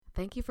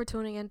Thank you for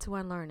tuning in to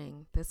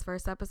Unlearning. This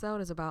first episode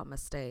is about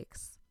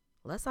mistakes.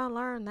 Let's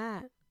unlearn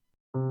that.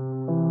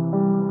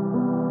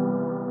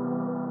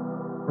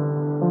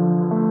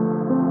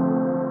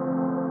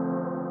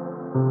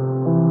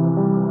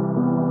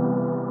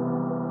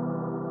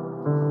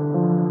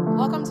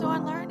 Welcome to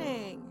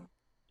Unlearning.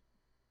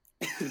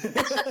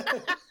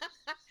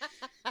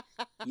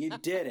 You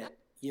did it.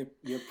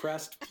 You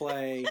pressed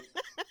play.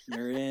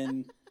 You're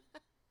in.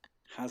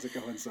 How's it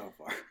going so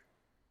far?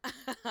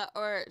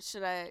 Or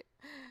should I?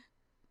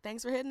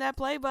 Thanks for hitting that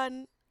play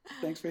button.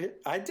 Thanks for hitting.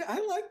 I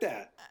like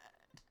that.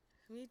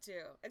 Me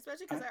too.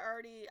 Especially because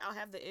I'll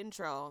have the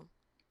intro.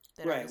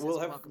 Right. We'll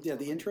have the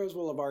intros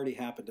will have already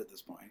happened at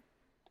this point.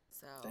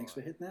 So thanks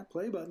for hitting that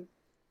play button.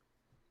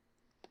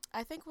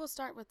 I think we'll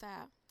start with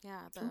that.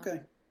 Yeah.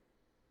 Okay.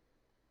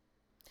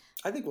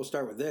 I think we'll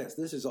start with this.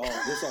 This all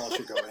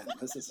should go in.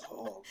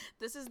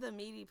 This is the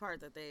meaty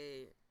part that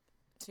they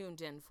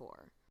tuned in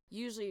for.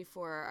 Usually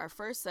for our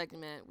first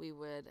segment, we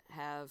would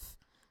have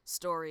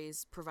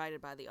stories provided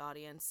by the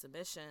audience,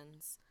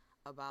 submissions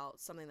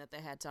about something that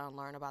they had to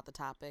unlearn about the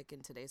topic,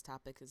 and today's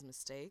topic is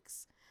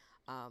mistakes.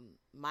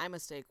 My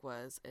mistake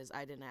is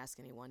I didn't ask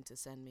anyone to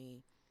send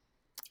me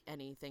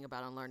anything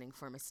about unlearning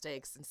for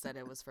mistakes. Instead,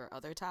 it was for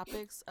other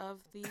topics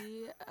of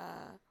the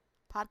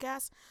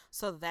podcast.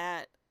 So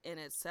that in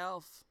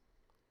itself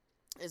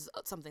is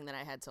something that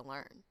I had to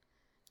learn.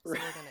 So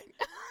right.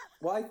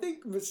 Well, I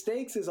think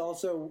mistakes is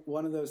also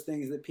one of those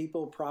things that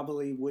people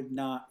probably would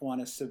not want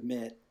to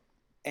submit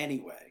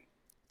anyway.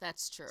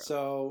 That's true.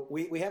 So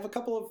we have a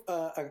couple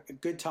of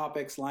good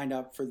topics lined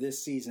up for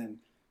this season,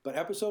 but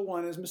episode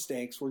 1 is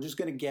mistakes. We're just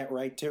going to get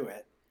right to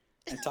it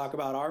and talk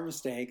about our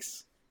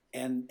mistakes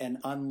and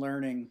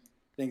unlearning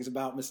things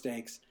about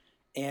mistakes.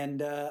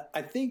 And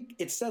I think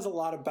it says a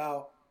lot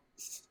about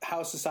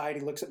how society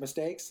looks at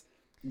mistakes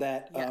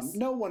that yes.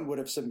 No one would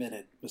have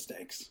submitted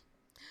mistakes.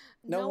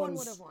 No one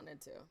would have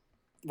wanted to.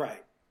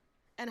 Right.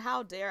 And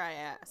how dare I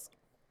ask?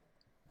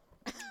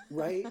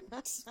 Right?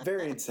 It's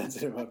very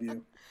insensitive of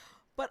you.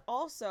 But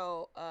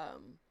also,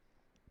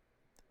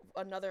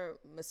 another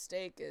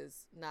mistake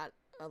is not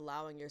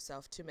allowing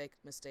yourself to make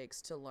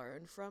mistakes to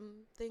learn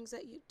from things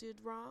that you did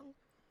wrong.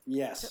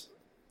 Yes.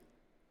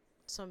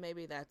 So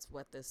maybe that's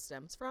what this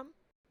stems from?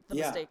 The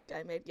mistake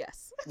I made,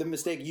 yes. The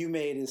mistake you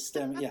made is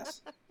stemming,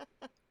 yes.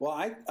 Well,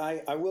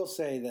 I will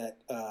say that,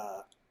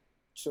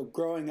 so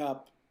growing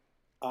up,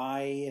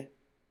 I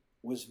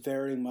was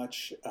very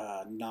much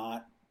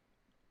not,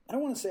 I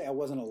don't want to say I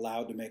wasn't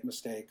allowed to make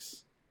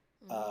mistakes.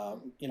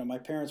 Mm-hmm. My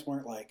parents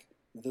weren't like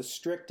the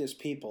strictest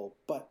people,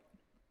 but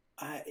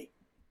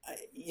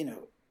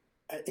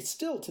it's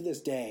still to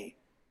this day,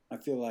 I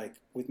feel like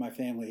with my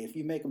family, if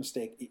you make a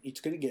mistake, it's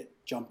going to get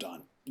jumped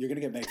on. You're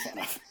going to get made fun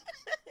of.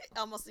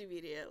 Almost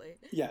immediately.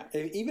 Yeah.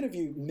 Even if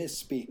you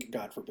misspeak,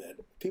 God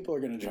forbid, people are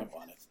going to jump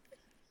on it.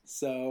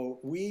 So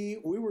we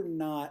were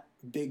not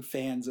big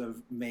fans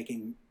of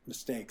making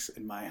mistakes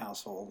in my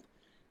household.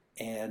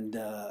 And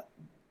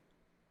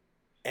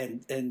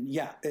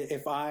yeah,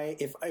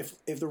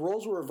 if the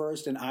roles were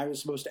reversed and I was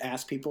supposed to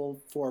ask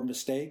people for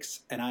mistakes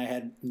and I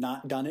had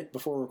not done it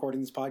before recording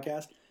this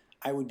podcast,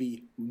 I would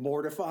be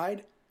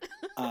mortified.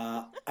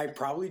 I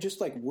probably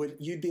just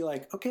you'd be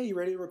like, okay, you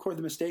ready to record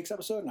the mistakes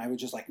episode? And I would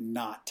just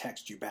not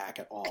text you back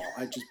at all.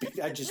 I'd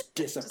just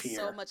disappear.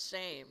 Just so much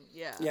shame.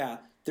 Yeah. Yeah.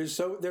 There's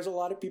a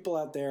lot of people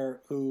out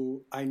there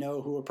who I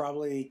know who are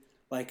probably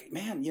like,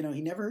 man,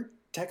 he never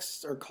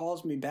texts or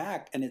calls me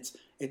back. And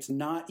it's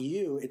not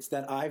you. It's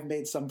that I've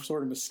made some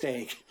sort of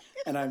mistake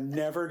and I'm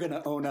never going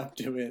to own up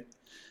to it.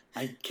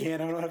 I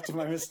can't own up to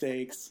my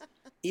mistakes.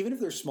 Even if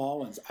they're small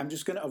ones, I'm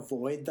just going to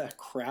avoid the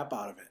crap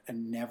out of it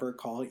and never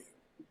call you.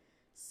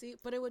 See,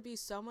 but it would be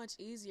so much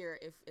easier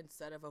if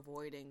instead of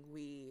avoiding,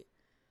 we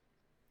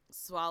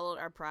swallowed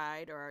our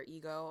pride or our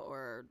ego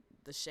or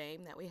the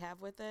shame that we have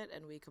with it,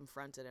 and we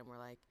confront it and we're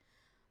like,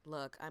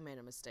 look, I made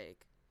a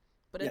mistake.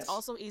 But it's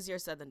also easier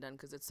said than done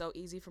because it's so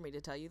easy for me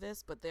to tell you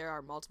this, but there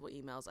are multiple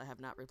emails I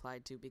have not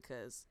replied to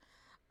because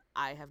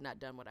I have not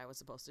done what I was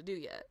supposed to do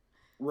yet.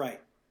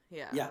 Right.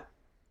 Yeah. Yeah.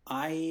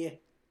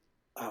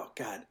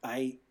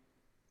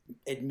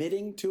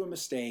 Admitting to a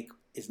mistake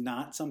is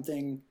not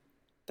something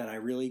that I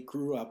really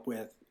grew up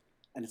with,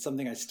 and it's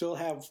something I still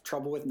have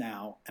trouble with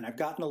now, and I've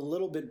gotten a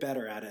little bit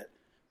better at it.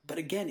 But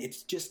again,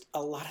 it's just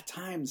a lot of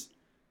times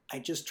I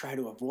just try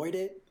to avoid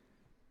it.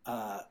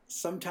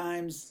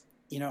 Sometimes,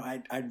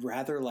 I'd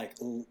rather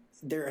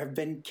there have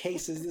been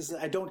cases,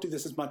 I don't do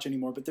this as much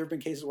anymore, but there have been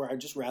cases where I'd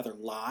just rather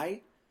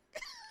lie.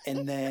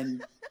 But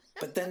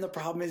then the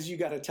problem is you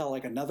got to tell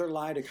another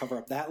lie to cover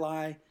up that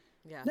lie.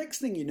 Yeah. Next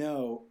thing you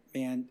know,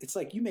 man, it's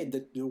like you made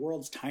the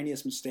world's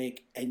tiniest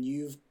mistake and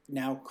you've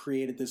now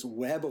created this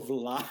web of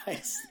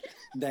lies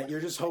that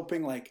you're just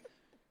hoping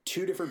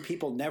 2 different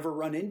people never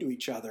run into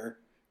each other.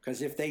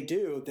 Because if they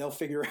do, they'll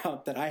figure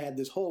out that I had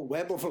this whole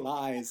web of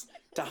lies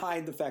to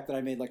hide the fact that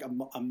I made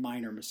a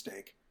minor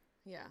mistake.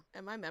 Yeah.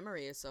 And my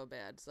memory is so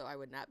bad, so I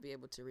would not be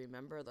able to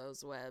remember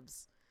those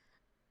webs.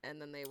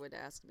 And then they would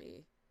ask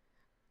me,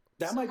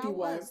 That So might be how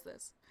why. was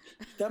this?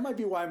 That might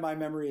be why my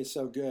memory is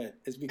so good.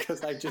 Is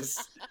because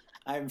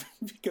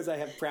because I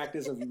have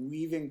practice of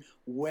weaving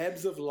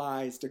webs of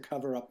lies to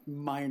cover up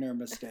minor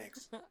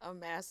mistakes. A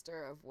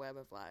master of web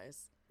of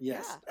lies.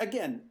 Yes. Yeah.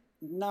 Again,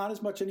 not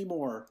as much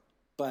anymore,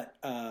 but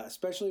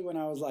especially when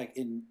I was like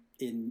in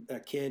a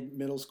kid,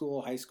 middle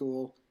school, high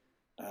school,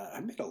 I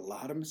made a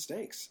lot of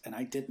mistakes, and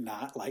I did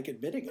not like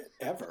admitting it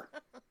ever,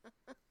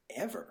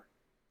 ever.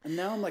 And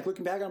now I'm like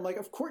looking back, and I'm like,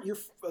 of course, you're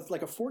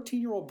like a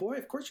 14-year-old boy.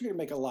 Of course, you're gonna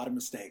make a lot of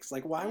mistakes.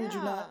 Like, why would you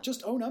not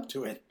just own up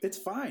to it? It's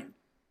fine.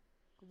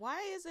 Why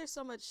is there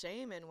so much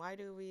shame, and why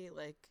do we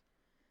like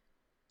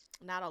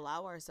not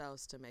allow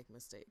ourselves to make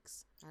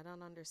mistakes? I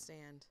don't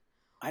understand.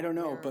 I don't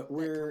know, where but that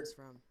comes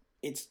from.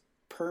 it's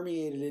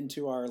permeated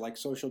into our like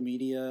social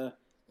media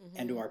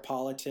and to our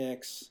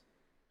politics,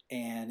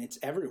 and it's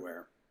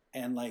everywhere.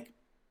 And like,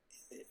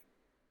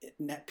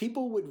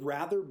 people would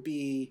rather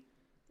be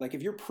like,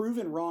 if you're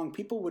proven wrong,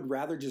 people would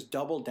rather just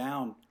double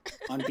down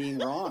on being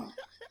wrong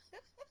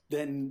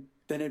than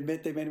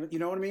admit they made it. You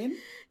know what I mean?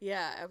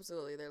 Yeah,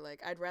 absolutely. They're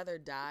like, I'd rather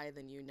die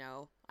than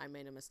I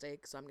made a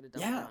mistake, so I'm going to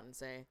double down and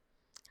say,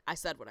 I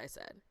said what I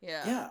said.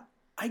 Yeah. Yeah.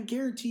 I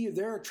guarantee you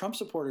there are Trump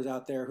supporters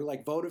out there who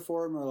like voted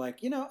for him or like,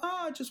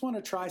 I just want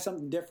to try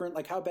something different.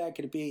 Like, how bad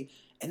could it be?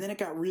 And then it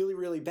got really,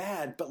 really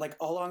bad. But like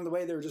along the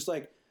way, they were just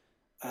like,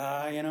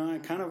 I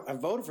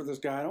voted for this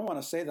guy. I don't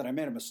want to say that I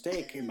made a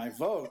mistake in my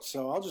vote,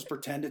 so I'll just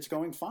pretend it's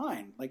going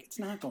fine. Like, it's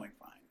not going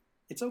fine.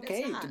 It's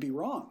okay to be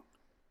wrong.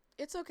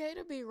 It's okay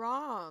to be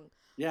wrong.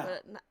 Yeah.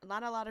 But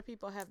not a lot of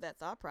people have that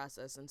thought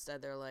process.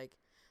 Instead, they're like,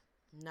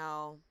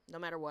 no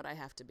matter what, I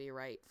have to be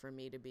right for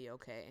me to be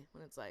okay.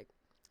 When it's like,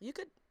 you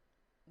could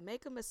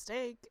make a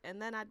mistake,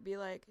 and then I'd be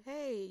like,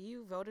 hey,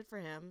 you voted for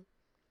him,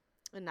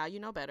 and now you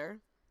know better.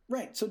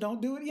 Right. So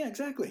don't do it. Yeah,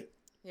 exactly.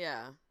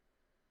 Yeah.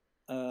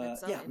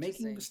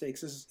 Making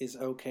mistakes is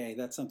okay.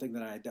 That's something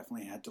that I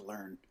definitely had to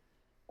learn.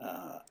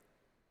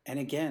 And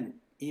again,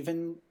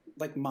 even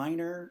like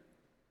minor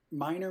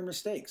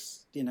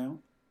mistakes,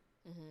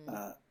 Mm-hmm.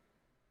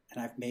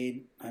 And I've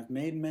made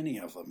many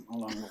of them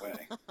along the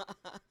way.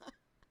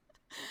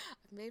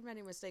 I've made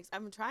many mistakes.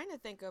 I'm trying to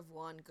think of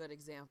one good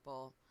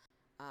example.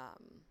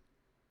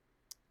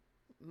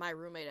 My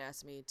roommate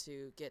asked me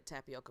to get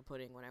tapioca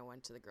pudding when I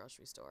went to the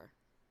grocery store.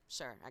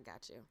 Sure, I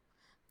got you.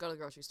 Go to the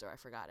grocery store. I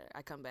forgot it.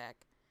 I come back,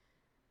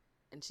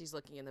 and she's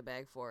looking in the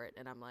bag for it,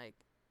 and I'm like,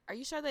 are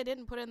you sure they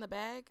didn't put it in the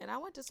bag? And I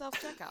went to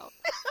self-checkout.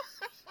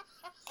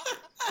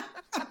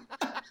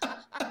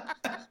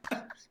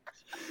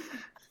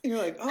 You're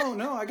like, oh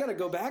no, I got to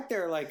go back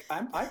there. Like,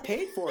 I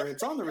paid for it.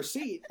 It's on the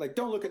receipt. Like,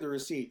 don't look at the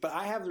receipt, but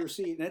I have the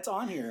receipt and it's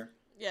on here.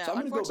 Yeah, so I'm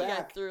going to go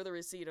back. I threw the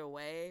receipt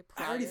away.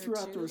 I already threw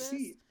out the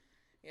receipt.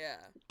 Yeah.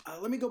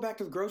 Let me go back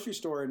to the grocery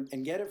store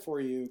and get it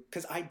for you,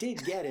 because I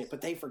did get it,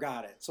 but they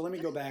forgot it. So let me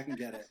go back and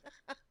get it.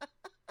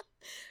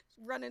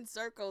 Running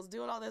circles,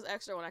 doing all this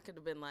extra when I could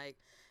have been like,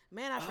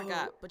 man, I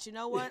forgot. But you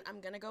know what?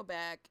 I'm going to go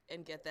back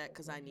and get that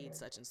because I need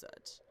such and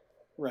such.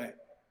 Right.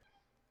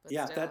 But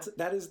yeah, still.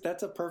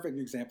 that's a perfect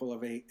example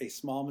of a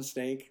small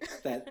mistake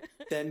that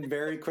then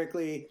very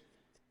quickly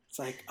it's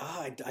like,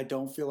 I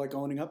don't feel like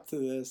owning up to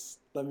this.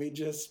 Let me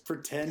just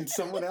pretend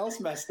someone else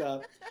messed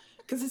up.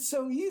 Because it's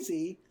so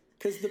easy.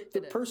 Because the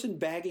person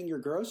bagging your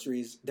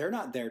groceries, they're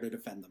not there to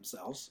defend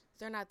themselves.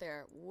 They're not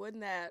there.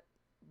 Wouldn't that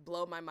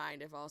blow my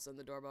mind if all of a sudden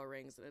the doorbell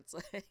rings and it's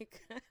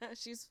like,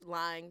 she's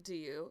lying to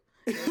you.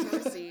 Here's a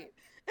receipt.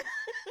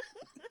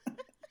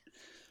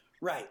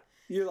 Right.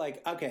 You're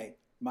like, okay,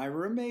 my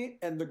roommate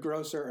and the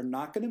grocer are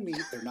not going to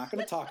meet. They're not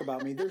going to talk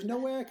about me. There's no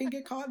way I can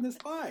get caught in this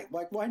lie.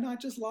 Like, why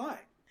not just lie?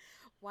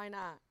 Why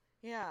not?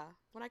 Yeah.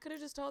 When I could have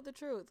just told the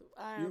truth.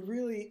 You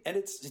really, and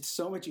it's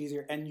so much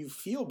easier, and you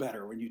feel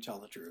better when you tell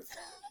the truth.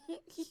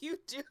 You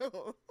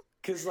do.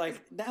 Because,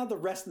 like, now the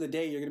rest of the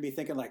day, you're going to be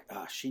thinking, like,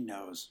 she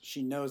knows.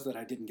 She knows that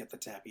I didn't get the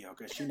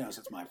tapioca. She knows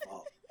it's my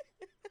fault.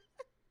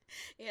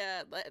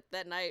 Yeah,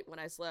 that night when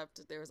I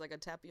slept, there was, like, a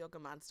tapioca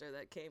monster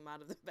that came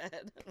out of the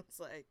bed. It's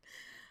like,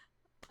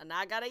 now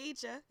I got to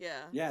eat you.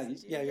 Yeah.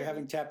 Yeah, you're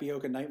having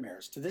tapioca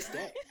nightmares to this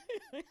day.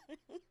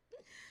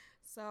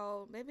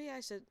 So maybe I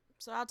should.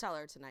 So I'll tell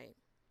her tonight.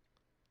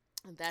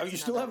 You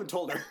still haven't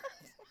told her?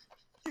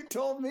 You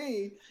told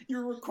me you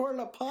were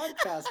recording a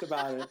podcast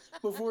about it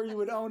before you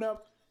would own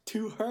up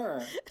to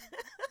her.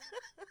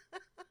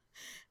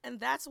 And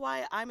that's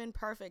why I'm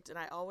imperfect, and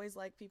I always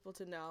like people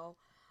to know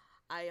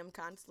I am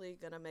constantly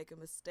going to make a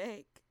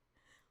mistake.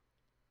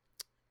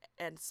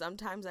 And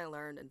sometimes I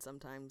learn, and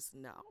sometimes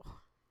no.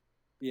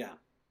 Yeah.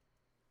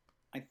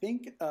 I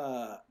think,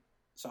 so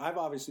I've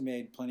obviously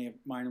made plenty of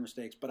minor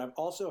mistakes, but I've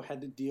also had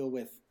to deal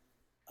with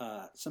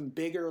some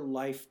bigger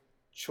life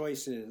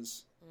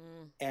choices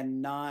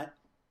and not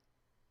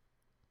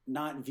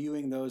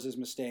viewing those as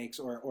mistakes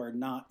or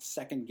not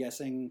second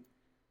guessing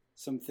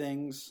some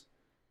things.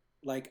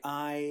 Like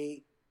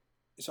I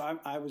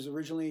was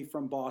originally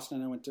from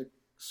Boston. I went to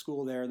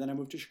school there. Then I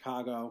moved to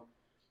Chicago.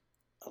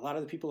 A lot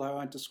of the people I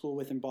went to school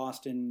with in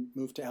Boston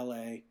moved to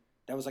LA.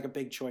 That was like a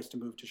big choice to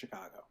move to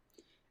Chicago.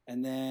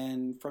 And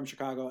then from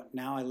Chicago,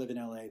 now I live in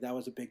LA. That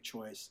was a big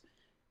choice.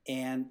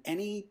 And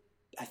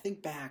I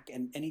think back,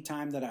 and any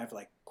time that I've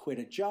like quit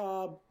a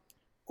job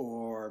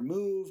or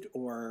moved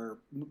or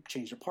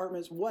changed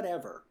apartments,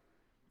 whatever,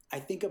 I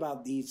think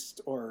about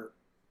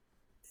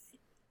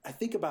I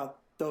think about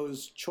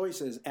those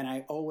choices, and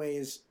I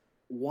always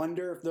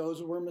wonder if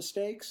those were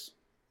mistakes.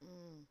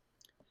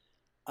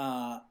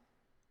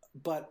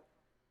 But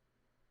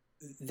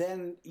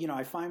then,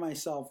 I find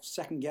myself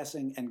second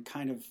guessing and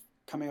kind of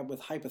coming up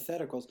with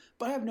hypotheticals,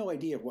 but I have no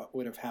idea what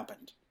would have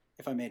happened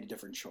if I made a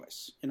different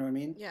choice. You know what I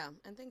mean? Yeah,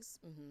 and things.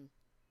 Mm-hmm.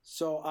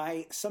 So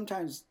I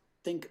sometimes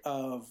think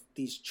of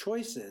these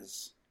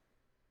choices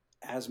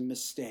as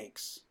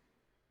mistakes,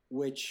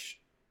 which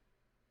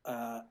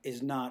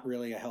is not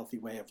really a healthy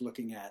way of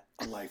looking at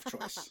a life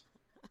choice.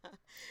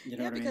 You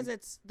know yeah, what because I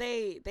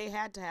mean? they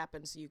had to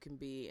happen so you can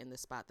be in the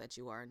spot that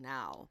you are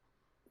now.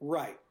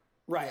 Right.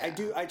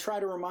 Yeah. I try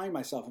to remind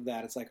myself of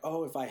that. It's like,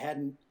 oh, if I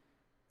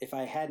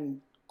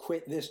hadn't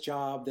quit this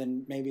job,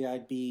 then maybe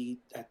I'd be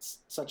at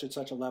such and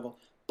such a level.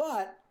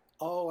 But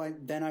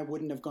then I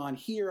wouldn't have gone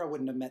here. I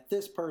wouldn't have met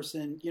this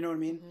person. You know what I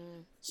mean?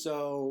 Mm-hmm.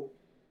 So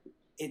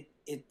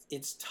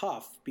it's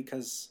tough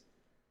because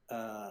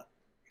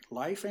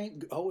life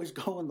ain't always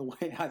going the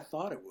way I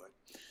thought it would.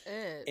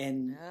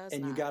 And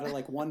you got to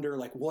like wonder,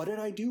 like, what did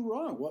I do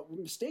wrong? What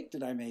mistake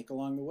did I make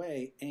along the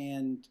way?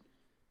 And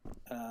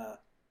I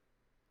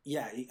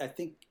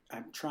think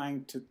I'm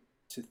trying to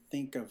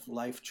think of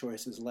life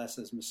choices less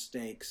as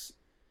mistakes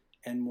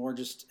and more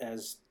just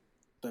as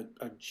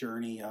a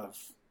journey of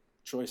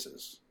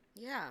choices.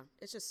 Yeah,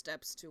 it's just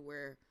steps to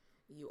where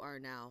you are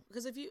now.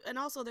 Because and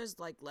also there's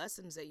like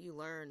lessons that you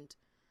learned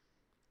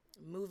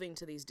moving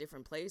to these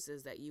different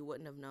places that you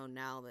wouldn't have known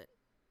now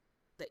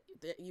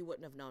that you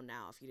wouldn't have known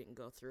now if you didn't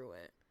go through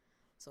it.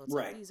 So it's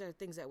like these are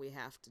things that we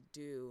have to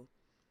do.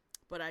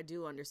 But I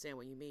do understand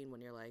what you mean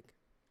when you're like,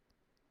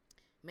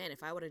 man,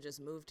 if I would have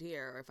just moved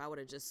here or if I would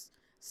have just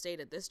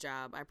stayed at this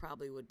job, I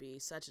probably would be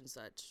such and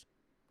such.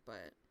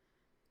 But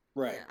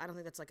yeah, I don't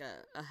think that's like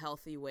a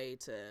healthy way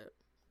to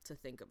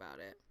think about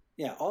it.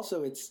 Yeah.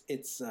 Also, it's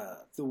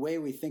the way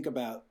we think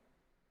about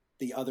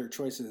the other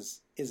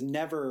choices is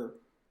never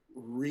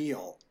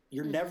real.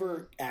 You're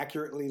never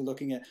accurately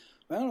looking at,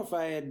 well,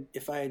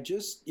 if I had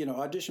just,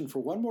 auditioned for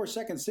one more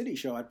Second City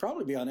show, I'd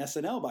probably be on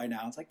SNL by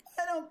now. It's like,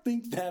 I don't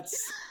think that's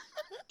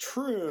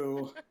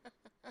true.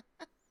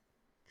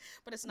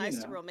 But it's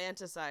nice to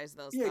romanticize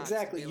those thoughts. Yeah,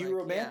 exactly. You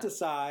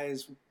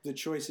romanticize the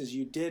choices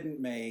you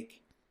didn't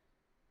make,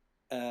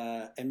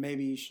 and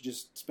maybe you should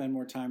just spend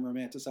more time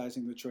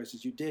romanticizing the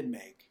choices you did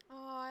make.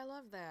 Oh, I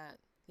love that.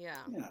 Yeah.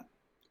 Yeah.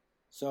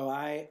 So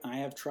I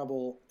have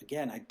trouble,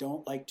 again, I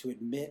don't like to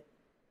admit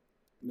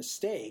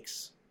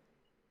mistakes,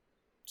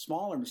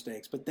 smaller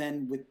mistakes, but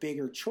then with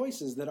bigger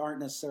choices that aren't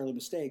necessarily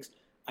mistakes,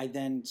 I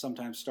then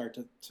sometimes start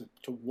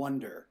to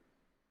wonder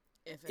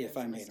if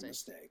I made a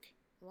mistake.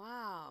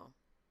 Wow.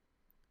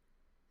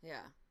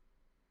 Yeah.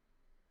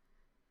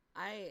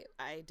 I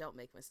don't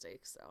make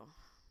mistakes, so.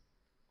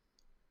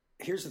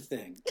 Here's the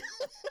thing.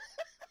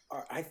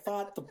 I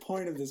thought the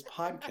point of this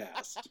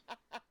podcast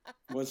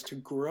was to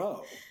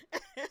grow.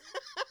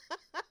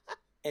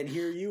 And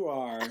here you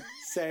are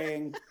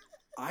saying,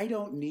 I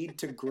don't need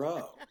to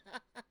grow.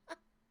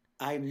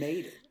 I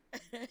made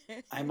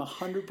it. I'm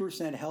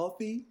 100%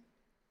 healthy.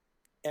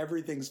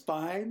 Everything's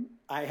fine.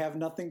 I have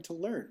nothing to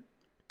learn.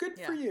 Good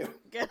for you.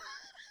 Good.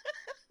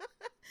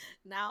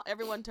 Now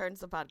everyone turns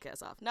the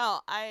podcast off. No,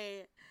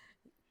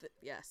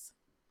 yes.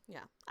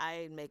 Yeah,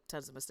 I make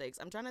tons of mistakes.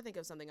 I'm trying to think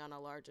of something on a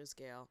larger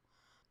scale.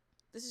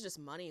 This is just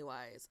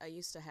money-wise. I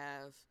used to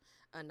have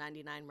a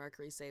 99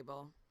 Mercury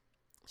Sable.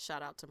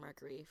 Shout out to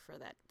Mercury for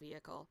that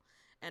vehicle.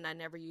 And I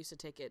never used to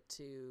take it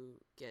to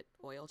get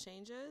oil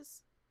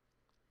changes.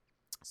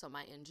 So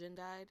my engine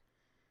died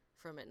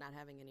from it not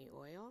having any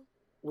oil.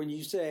 When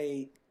you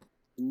say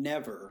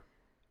never,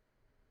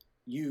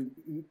 you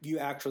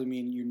actually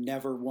mean you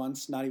never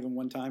once, not even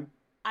one time?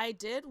 I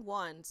did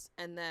once,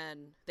 and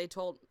then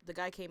the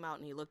guy came out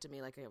and he looked at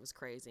me like I was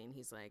crazy, and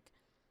he's like,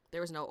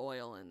 there was no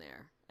oil in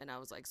there. And I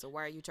was like, so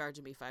why are you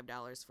charging me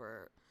 $5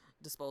 for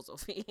disposal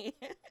fee?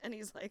 And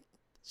he's like,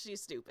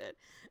 she's stupid,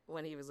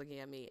 when he was looking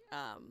at me.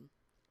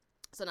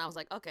 So now I was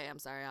like, okay, I'm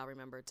sorry, I'll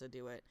remember to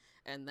do it.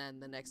 And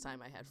then the next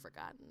time I had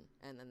forgotten,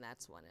 and then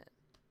that's when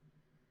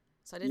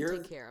so I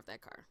didn't take care of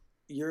that car.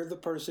 You're the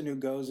person who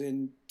goes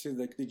into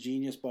the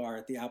Genius bar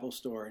at the Apple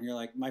store, and you're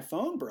like, my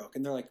phone broke.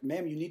 And they're like,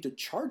 ma'am, you need to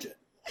charge it.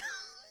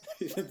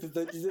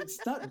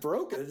 It's not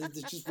broken. It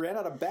just ran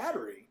out of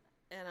battery.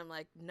 And I'm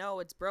like, no,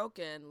 it's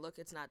broken. Look,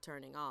 it's not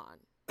turning on.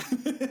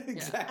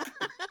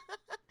 Exactly.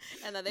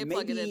 And then they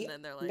plug it in,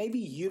 and they're like, maybe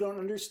you don't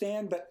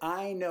understand, but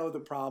I know the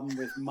problem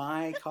with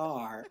my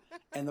car.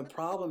 And the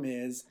problem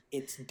is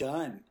it's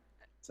done.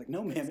 It's like,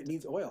 no, ma'am, it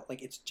needs oil.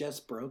 Like, it's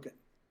just broken.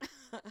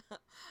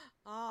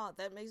 Oh,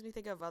 that makes me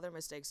think of other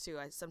mistakes too.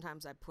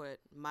 Sometimes I put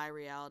my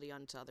reality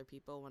onto other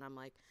people when I'm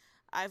like,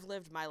 I've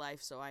lived my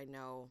life, so I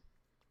know,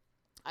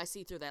 I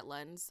see through that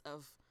lens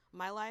of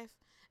my life.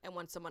 And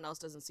when someone else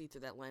doesn't see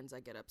through that lens, I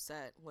get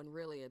upset, when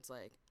really it's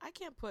like, I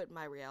can't put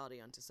my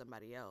reality onto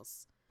somebody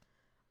else.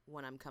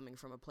 when I'm coming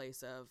from a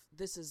place of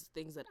this is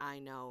things that I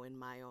know in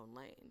my own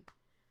lane.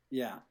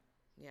 Yeah.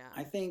 Yeah.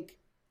 I think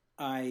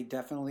I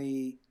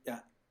definitely,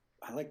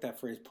 I like that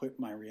phrase, put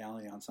my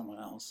reality on someone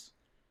else.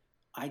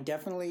 I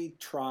definitely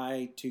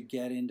try to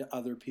get into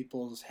other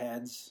people's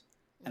heads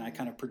and I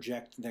kind of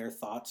project their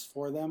thoughts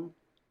for them.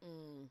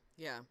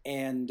 Yeah.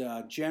 And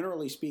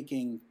generally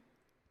speaking,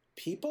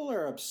 people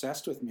are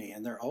obsessed with me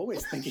and they're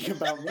always thinking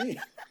about me.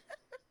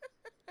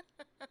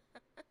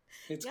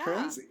 It's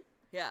crazy.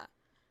 Yeah.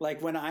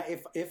 Like when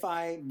if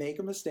I make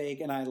a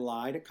mistake and I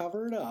lie to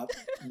cover it up,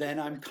 then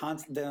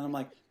then I'm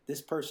like,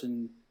 this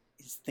person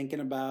is thinking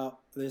about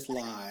this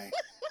lie.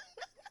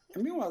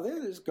 And meanwhile,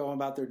 they're just going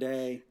about their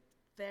day.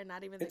 They're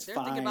not even. It's they're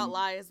fine. thinking about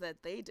lies that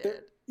they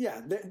did.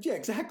 Yeah,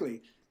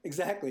 exactly.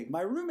 Exactly.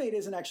 My roommate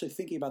isn't actually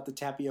thinking about the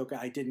tapioca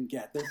I didn't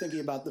get. They're thinking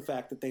about the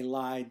fact that they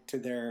lied to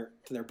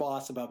their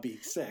boss about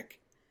being sick.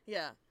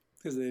 Yeah.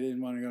 Because they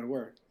didn't want to go to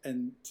work.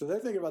 And so they're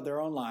thinking about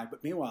their own lie.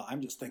 But meanwhile,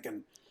 I'm just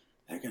thinking,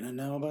 they're going to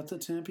know about the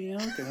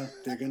tapioca.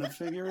 They're going to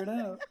figure it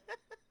out.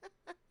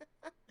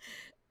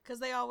 Because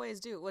they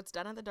always do. What's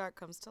done in the dark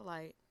comes to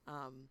light.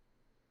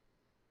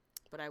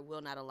 But I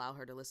will not allow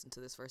her to listen to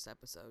this first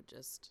episode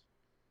just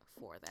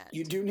for that.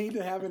 You do need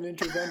to have an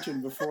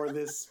intervention before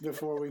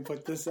we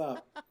put this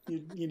up.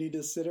 You need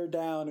to sit her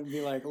down and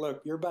be like,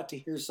 look, you're about to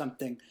hear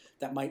something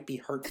that might be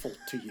hurtful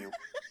to you.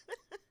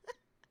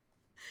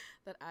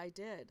 That I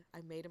did.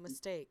 I made a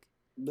mistake.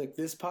 Look,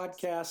 this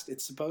podcast,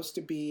 it's supposed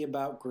to be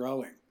about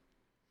growing.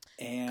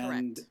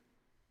 And correct.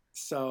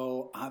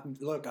 So, I'm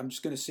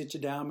just going to sit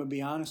you down and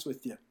be honest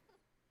with you.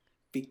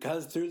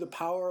 Because through the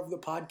power of the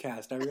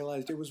podcast, I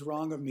realized it was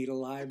wrong of me to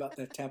lie about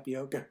that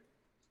tapioca.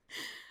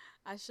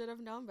 I should have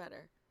known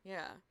better.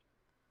 Yeah.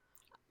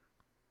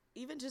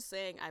 Even just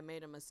saying I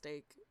made a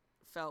mistake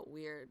felt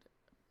weird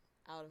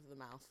out of the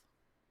mouth.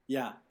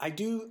 Yeah, I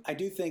do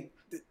think,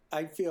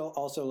 I feel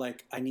also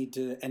like I need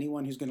to,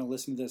 anyone who's going to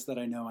listen to this that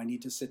I know, I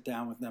need to sit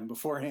down with them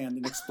beforehand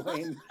and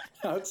explain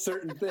how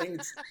certain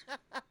things.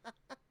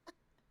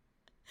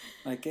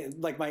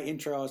 Like my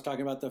intro, I was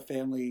talking about the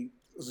family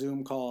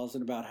Zoom calls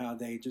and about how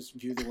they just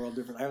view the world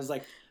differently. I was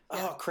like,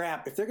 oh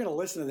crap, if they're going to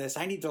listen to this,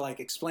 I need to like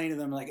explain to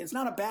them, like, it's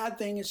not a bad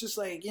thing. It's just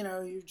like,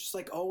 you just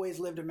like always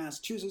lived in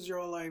Massachusetts your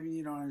whole life and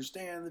you don't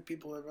understand that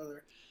people have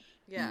other.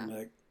 Yeah. And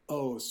like,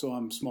 oh, so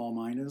I'm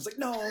small-minded. It's like,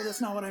 no, that's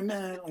not what I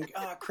meant. Like,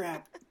 oh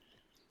crap.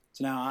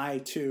 So now I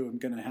too am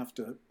going to have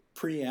to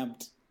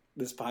preempt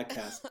this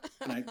podcast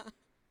and I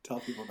tell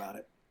people about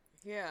it.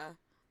 Yeah.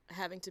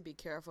 Having to be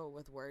careful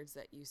with words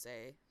that you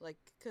say, like,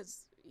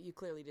 because you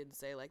clearly didn't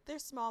say, like, they're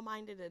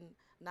small-minded and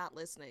not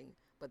listening,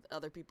 but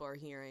other people are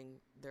hearing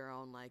their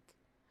own, like,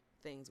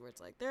 things where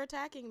it's like, they're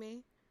attacking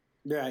me.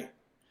 Right.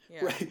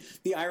 Yeah. Right.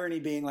 The irony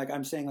being, like,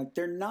 I'm saying, like,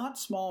 they're not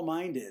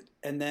small-minded,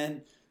 and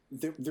then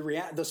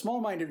the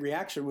small-minded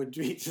reaction would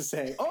be to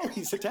say, oh,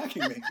 he's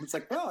attacking me. It's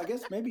like, well, I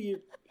guess maybe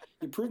you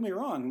proved me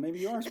wrong. Maybe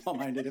you are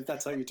small-minded if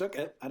that's how you took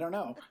it. I don't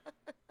know.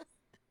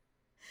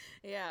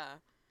 Yeah.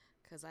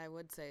 Because I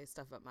would say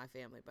stuff about my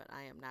family, but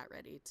I am not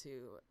ready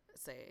to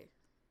say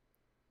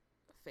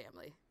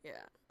family.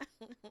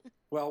 Yeah.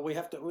 Well, we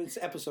have to. It's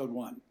episode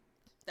 1.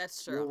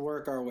 That's true. We'll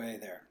work our way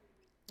there.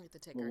 We have to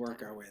take We'll our work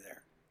time. our way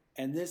there.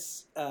 And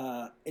this,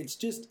 it's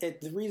just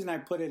the reason I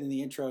put it in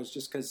the intro is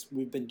just because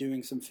we've been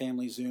doing some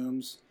family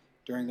Zooms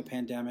during the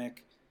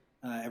pandemic,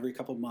 every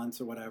couple months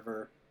or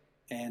whatever,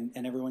 and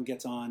everyone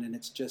gets on, and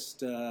it's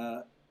just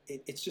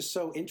it's just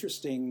so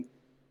interesting.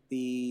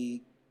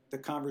 The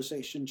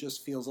conversation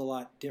just feels a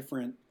lot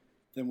different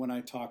than when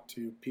I talk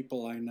to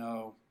people I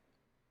know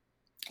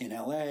in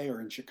LA or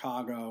in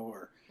Chicago,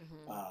 or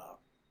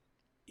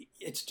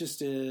it's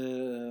just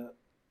and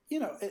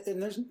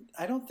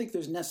I don't think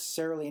there's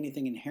necessarily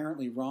anything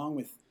inherently wrong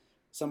with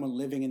someone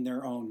living in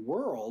their own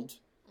world,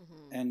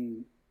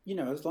 and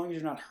as long as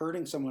you're not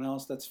hurting someone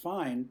else, that's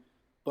fine.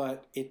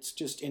 But it's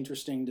just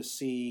interesting to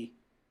see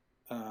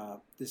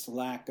this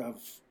lack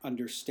of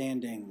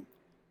understanding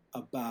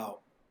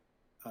about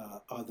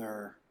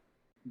other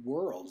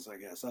worlds, I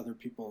guess, other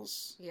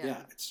people's.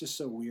 Yeah, it's just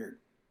so weird.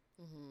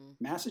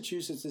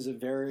 Massachusetts is a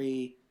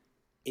very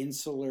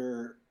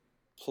insular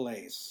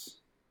place.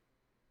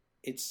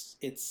 It's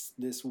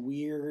this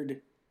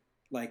weird,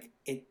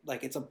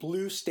 it's a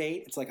blue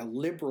state. It's like a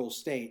liberal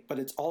state, but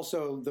it's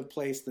also the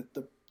place that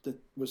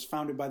was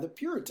founded by the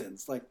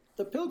Puritans. Like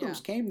the Pilgrims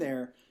came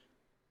there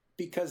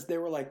because they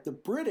were like, the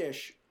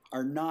British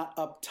are not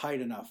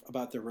uptight enough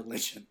about their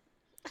religion.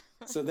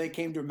 So they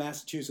came to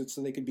Massachusetts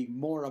so they could be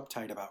more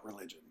uptight about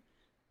religion.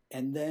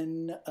 And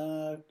then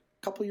a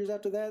couple years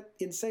after that,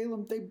 in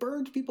Salem, they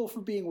burned people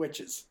for being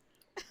witches.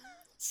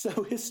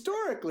 So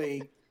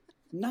historically,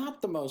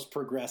 not the most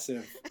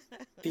progressive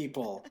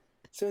people.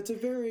 So it's a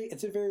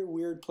very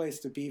weird place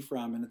to be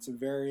from, and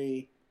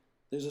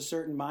there's a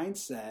certain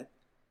mindset,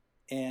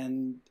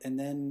 and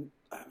then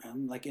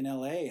I'm like in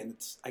LA, and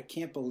I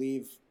can't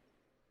believe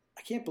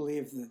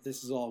that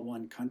this is all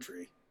one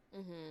country.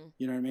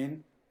 You know what I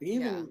mean?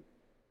 Even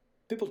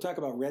people talk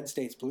about red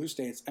states, blue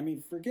states. I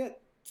mean, forget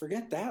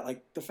that.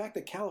 Like the fact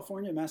that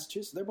California and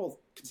Massachusetts, they're both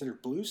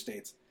considered blue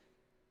states.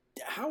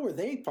 how are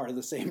they part of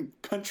the same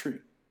country?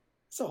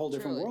 It's a whole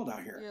different Truly. world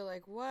out here. You're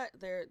like, what?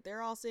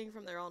 They're all seeing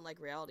from their own like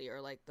reality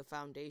or like the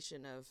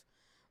foundation of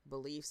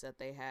beliefs that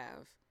they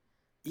have.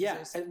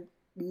 Yeah, and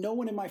no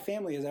one in my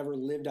family has ever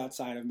lived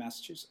outside of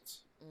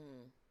Massachusetts.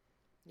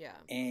 Yeah.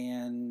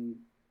 And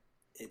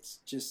it's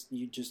just,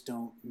 you just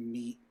don't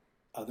meet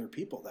other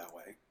people that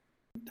way.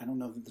 I don't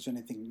know that there's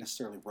anything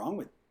necessarily wrong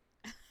with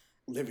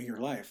living your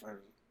life.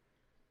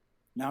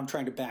 Now I'm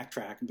trying to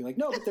backtrack and be like,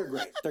 no, but they're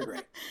great. They're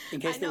great. In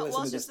case they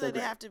listen to this, they're they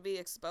great. have to be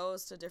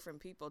exposed to different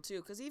people too.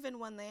 Because even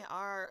when they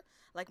are,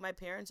 like my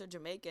parents are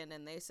Jamaican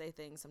and they say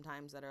things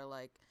sometimes that are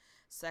like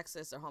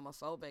sexist or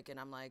homophobic. And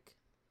I'm like,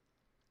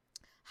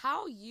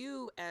 how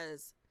you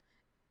as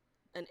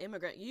an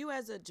immigrant, you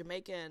as a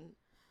Jamaican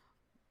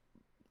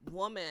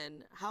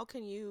woman, how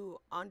can you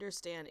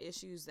understand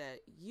issues that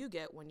you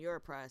get when you're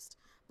oppressed,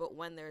 but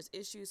when there's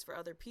issues for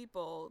other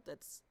people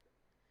that's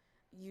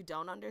you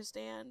don't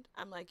understand?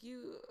 I'm like,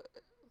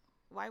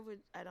 why would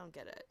I don't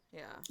get it?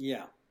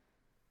 Yeah,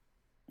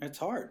 it's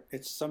hard.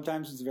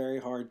 Sometimes it's very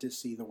hard to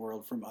see the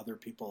world from other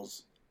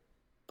people's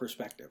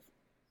perspective.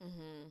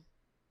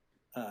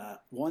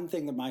 One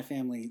thing that my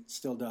family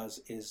still does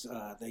is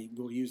they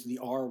will use the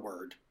R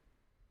word.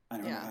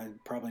 I'm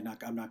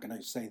not going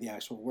to say the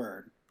actual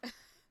word.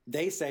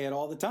 They say it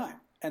all the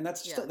time, and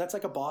that's just that's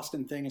like a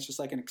Boston thing. It's just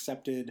like an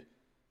accepted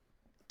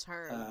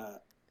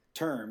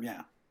term,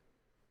 yeah.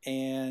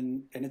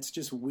 And it's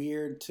just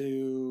weird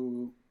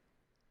to.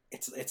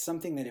 It's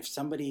something that if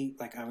somebody,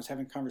 like I was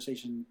having a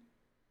conversation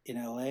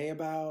in LA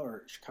about,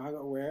 or Chicago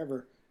or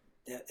wherever,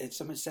 if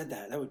someone said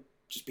that would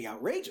just be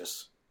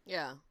outrageous.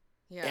 Yeah.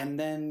 And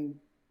then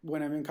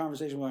when I'm in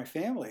conversation with my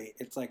family,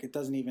 it's like it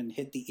doesn't even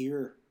hit the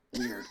ear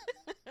weird.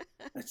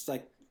 it's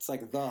like it's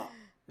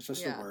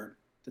just a word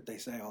that they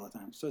say all the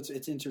time. So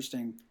it's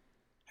interesting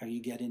how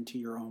you get into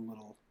your own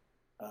little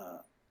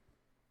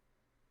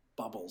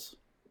bubbles.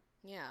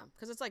 Yeah,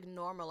 because it's like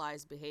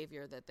normalized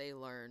behavior that they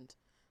learned.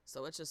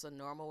 So it's just a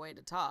normal way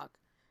to talk.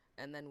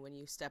 And then when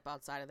you step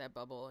outside of that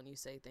bubble and you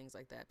say things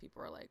like that,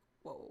 people are like,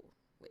 whoa,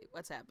 wait,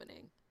 what's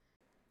happening?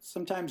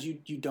 Sometimes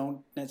you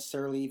don't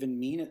necessarily even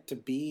mean it to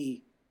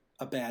be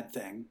a bad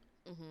thing,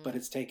 but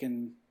it's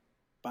taken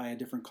by a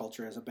different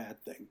culture as a bad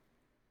thing.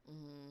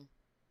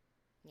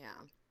 Yeah.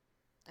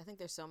 I think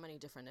there's so many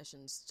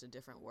definitions to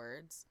different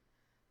words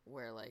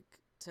where like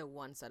to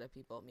one set of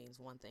people it means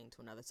one thing,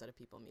 to another set of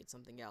people it means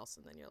something else.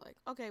 And then you're like,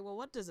 okay, well,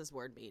 what does this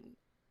word mean?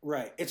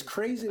 Right. It's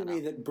crazy to me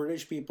that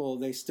British people,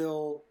 they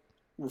still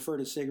refer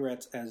to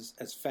cigarettes as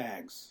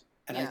fags.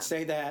 And I'd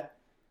say that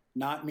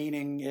not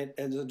meaning it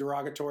as a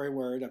derogatory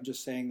word. I'm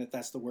just saying that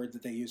that's the word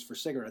that they use for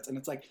cigarettes. And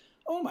it's like,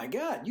 oh my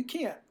God, you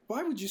can't.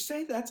 Why would you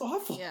say that? That's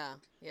awful. Yeah.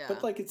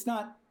 But like, it's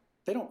not,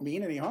 they don't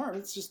mean any harm.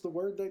 It's just the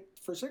word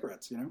for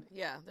cigarettes, you know?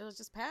 Yeah. They'll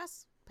just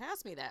pass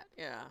me that.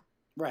 Yeah.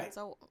 Right.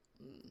 So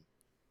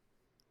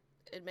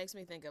it makes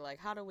me think of like,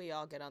 how do we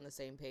all get on the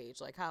same page?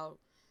 Like how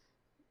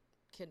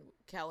can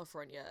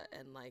California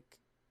and like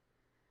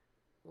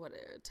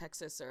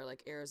Texas or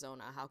like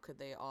Arizona, how could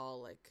they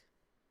all like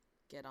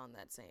get on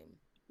that same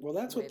Well,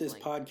 that's what this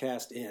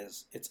podcast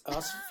is. It's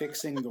us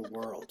fixing the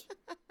world.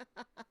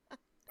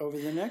 Over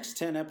the next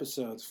 10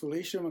 episodes,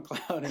 Felicia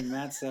McLeod and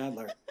Matt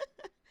Sadler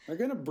are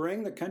going to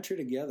bring the country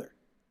together.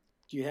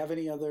 Do you have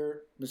any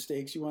other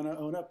mistakes you want to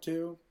own up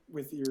to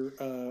with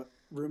your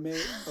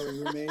roommate or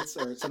roommates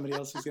or somebody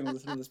else who's going to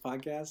listen to this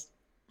podcast?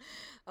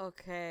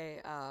 Okay,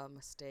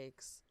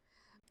 mistakes.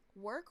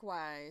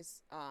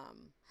 Work-wise,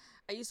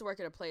 I used to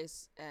work at a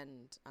place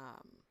and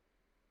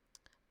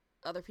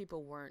other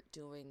people weren't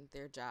doing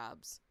their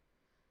jobs.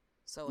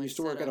 So you used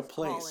to work at a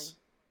place.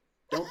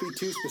 Don't be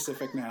too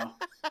specific now.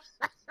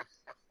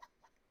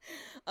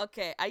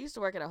 Okay, I used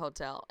to work at a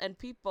hotel, and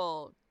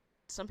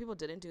some people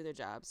didn't do their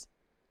jobs.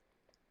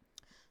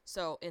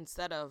 So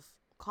instead of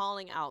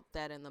calling out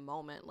that in the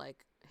moment,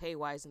 like, hey,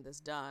 why isn't this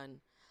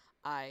done?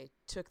 I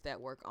took that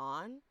work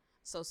on.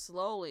 So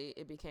slowly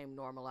it became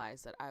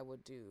normalized that I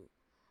would do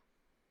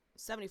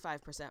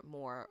 75%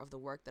 more of the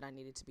work that I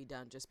needed to be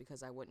done just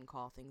because I wouldn't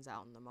call things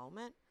out in the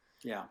moment.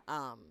 Yeah.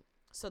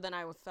 So then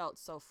I felt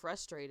so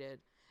frustrated,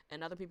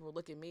 and other people would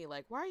look at me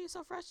like, why are you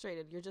so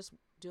frustrated? You're just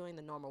doing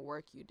the normal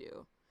work you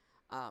do.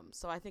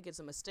 So I think it's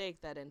a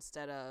mistake that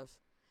instead of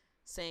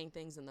saying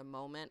things in the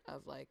moment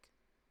of like,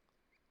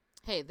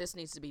 hey, this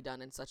needs to be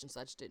done and such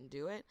didn't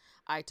do it,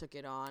 I took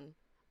it on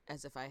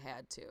as if I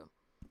had to.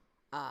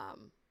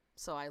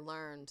 So I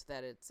learned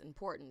that it's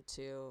important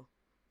to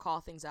call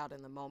things out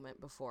in the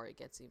moment before it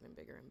gets even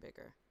bigger and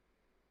bigger.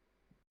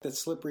 That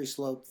slippery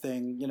slope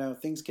thing,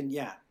 things can,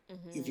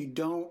 if you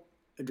don't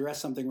address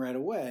something right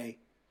away,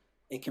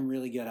 it can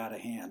really get out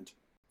of hand.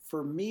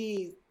 For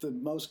me, the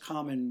most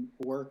common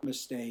work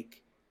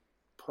mistake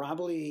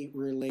probably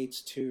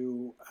relates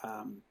to,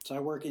 so I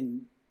work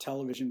in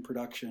television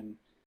production.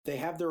 They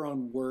have their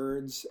own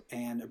words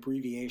and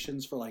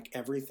abbreviations for like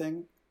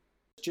everything.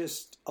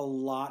 Just a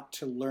lot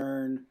to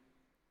learn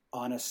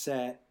on a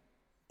set.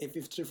 If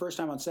it's your first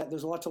time on set,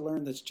 there's a lot to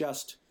learn that's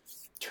just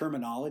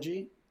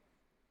terminology.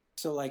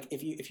 So like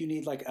if you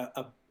need like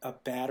a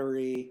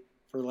battery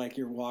for like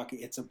your walking,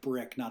 it's a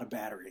brick, not a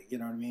battery. You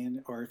know what I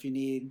mean? Or if you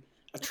need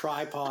a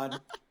tripod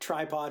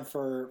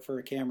for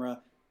a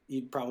camera,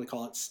 you'd probably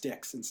call it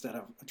sticks instead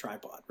of a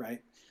tripod,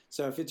 right?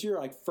 So if it's your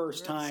like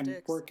first time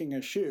Sticks. working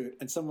a shoot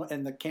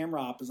and the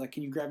camera op is like,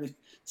 can you grab me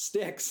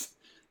sticks?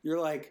 You're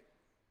like,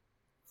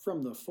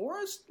 from the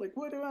forest? Like,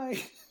 what do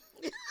I?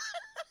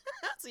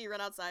 So you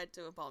run outside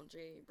to a palm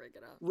tree, you break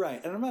it up.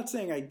 Right. And I'm not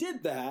saying I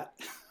did that.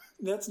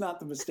 That's not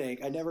the mistake.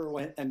 I never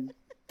went and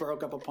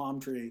broke up a palm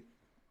tree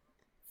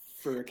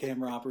for a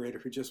camera operator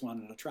who just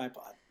wanted a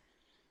tripod.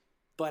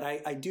 But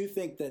I do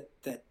think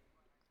that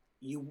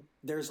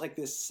there's like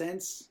this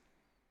sense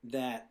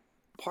that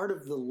part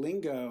of the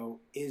lingo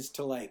is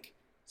to like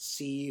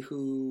see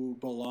who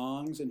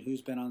belongs and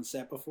who's been on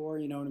set before,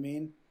 you know what I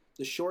mean?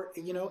 The short,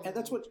 you know, and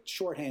that's what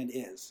shorthand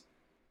is.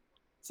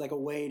 It's like a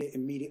way to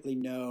immediately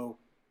know,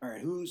 all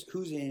right, who's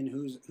in,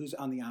 who's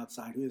on the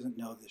outside, who doesn't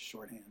know this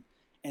shorthand.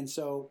 And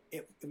so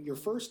your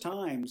first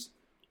times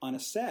on a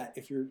set,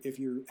 if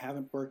you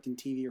haven't worked in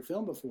TV or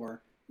film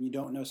before, and you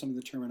don't know some of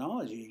the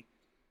terminology,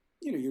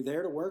 you know, you're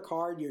there to work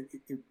hard. You're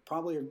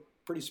probably a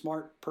pretty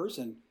smart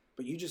person,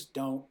 but you just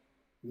don't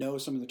know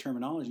some of the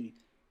terminology,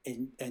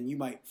 and you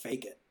might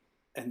fake it.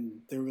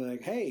 And they're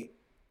like, hey,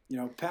 you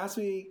know, pass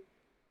me.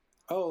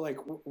 Oh, like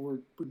we're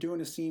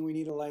doing a scene. We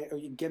need a light. Or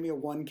you give me a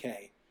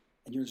 1K,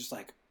 and you're just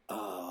like,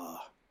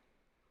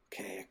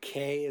 okay, a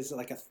K is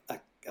like a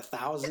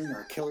 1,000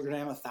 or a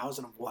kilogram,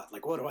 1,000 of what?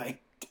 Like, what do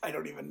I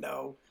don't even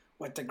know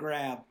what to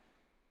grab.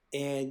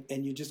 And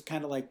you just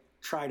kind of like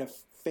try to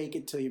fake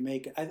it till you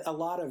make it. A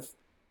lot of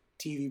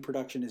TV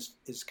production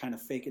is kind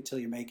of fake it till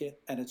you make it.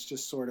 And it's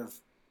just sort of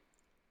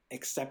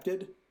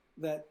accepted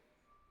that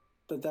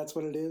that's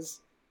what it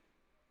is.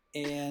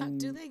 And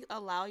do they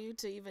allow you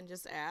to even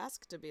just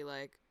ask to be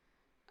like,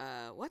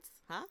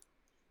 huh?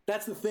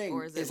 That's the thing,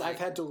 or is I've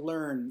had to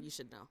learn. You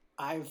should know.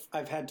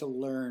 I've had to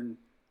learn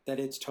that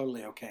it's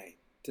totally okay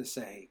to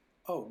say,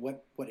 oh,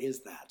 what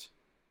is that?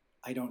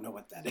 I don't know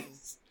what that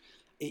is.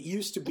 It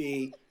used to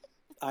be,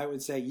 I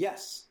would say,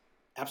 yes,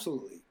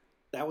 absolutely.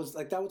 That was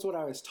what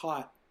I was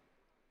taught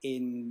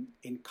in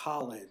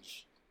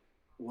college,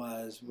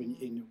 was when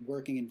in a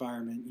working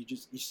environment,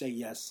 you say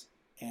yes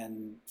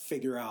and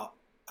figure out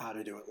how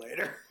to do it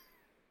later.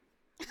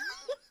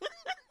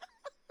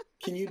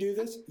 Can you do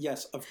this?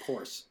 Yes, of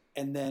course.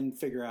 And then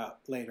figure out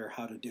later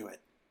how to do it.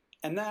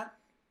 And that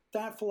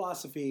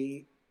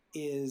philosophy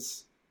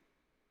is,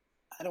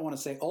 I don't want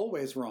to say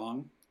always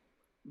wrong,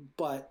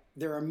 but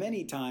there are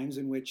many times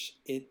in which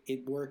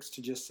it works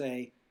to just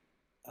say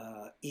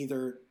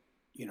either,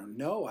 you know,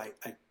 no, I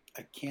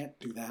can't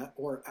do that,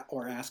 or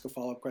ask a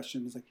follow-up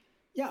question. It's like,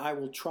 yeah, I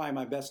will try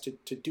my best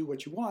to do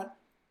what you want,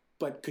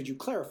 but could you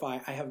clarify?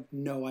 I have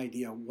no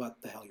idea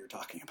what the hell you're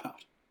talking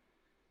about.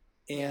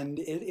 And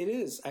it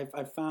is.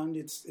 I've found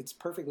it's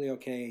perfectly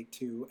okay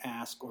to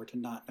ask or to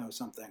not know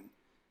something.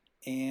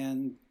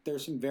 And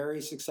there's some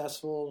very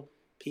successful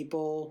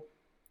people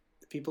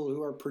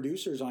who are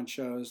producers on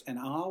shows, and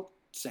I'll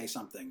say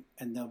something,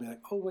 and they'll be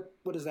like, oh,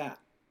 what is that?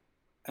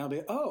 And I'll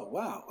be, oh,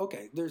 wow,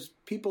 okay. There's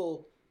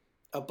people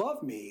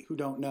above me who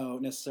don't know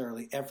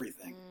necessarily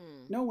everything.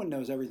 No one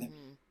knows everything.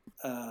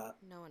 No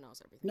one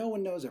knows everything. No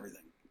one knows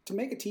everything. To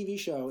make a TV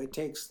show, it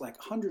takes like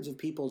hundreds of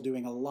people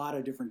doing a lot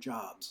of different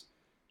jobs.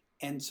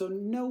 And so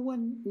no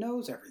one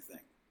knows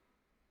everything,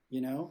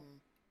 you know?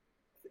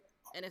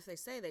 And if they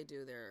say they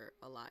do, they're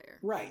a liar.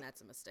 Right. And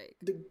that's a mistake.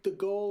 The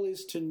goal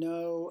is to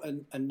know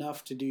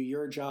enough to do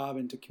your job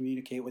and to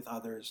communicate with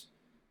others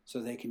so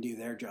they can do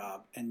their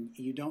job. And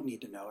you don't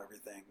need to know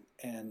everything.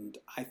 And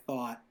I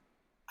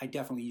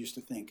definitely used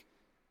to think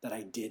that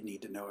I did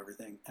need to know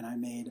everything. And I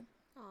made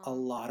a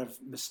lot of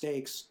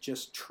mistakes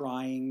just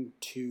trying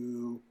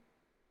to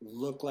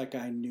look like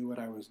I knew what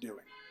I was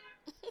doing.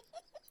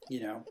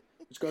 You know,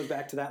 which goes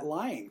back to that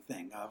lying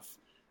thing of,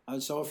 I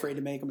was so afraid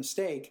to make a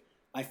mistake.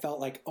 I felt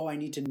like, oh, I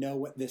need to know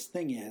what this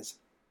thing is.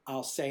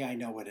 I'll say I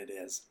know what it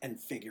is and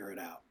figure it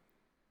out.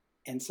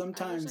 And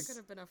sometimes I wish I could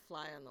have been a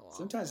fly on the wall.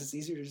 Sometimes it's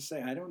easier to just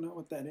say, I don't know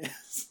what that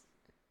is.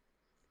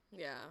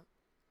 Yeah.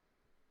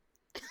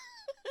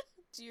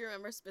 Do you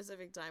remember a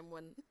specific time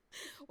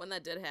when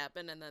that did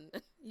happen, and then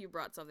you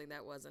brought something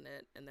that wasn't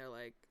it, and they're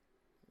like,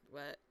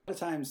 what? A lot of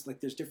times, like,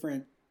 there's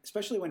different,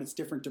 especially when it's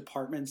different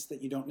departments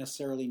that you don't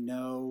necessarily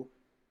know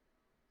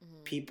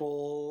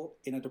people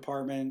in a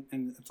department.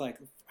 And it's like,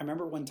 I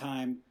remember one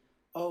time,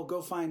 oh,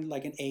 go find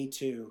like an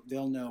A2.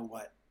 They'll know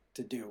what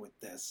to do with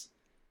this.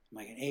 I'm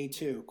like, an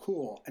A2,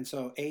 cool. And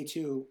so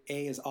A2,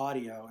 A is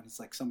audio, and it's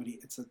like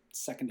it's a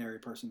secondary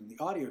person in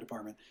the audio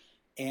department.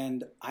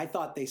 And I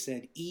thought they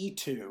said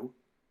E2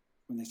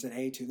 when they said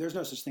A2. There's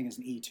no such thing as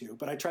an E2,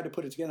 but I tried to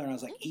put it together and I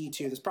was like, E2,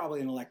 there's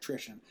probably an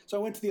electrician. So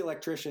I went to the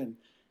electrician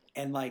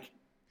and like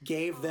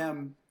gave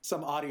them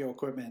some audio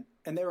equipment,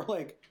 and they were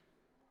like,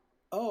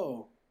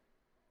 oh,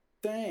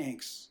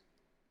 thanks.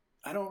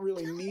 I don't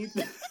really need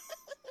that.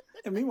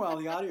 And meanwhile,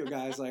 the audio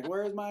guy's like,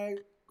 where's my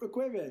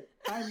equipment?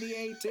 I'm the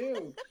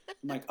A2.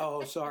 I'm like,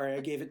 oh, sorry,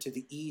 I gave it to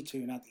the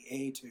E2, not the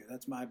A2.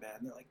 That's my bad.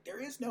 And they're like,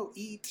 there is no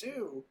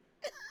E2.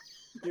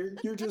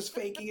 You're just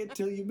faking it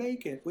till you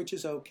make it, which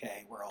is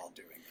okay. We're all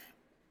doing that.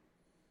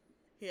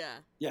 Yeah.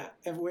 Yeah,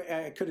 and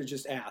I could have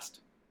just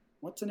asked,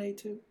 what's an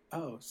A2?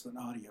 Oh, it's an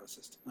audio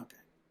assistant. Okay.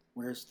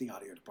 Where's the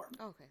audio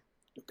department? Okay.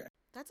 Okay.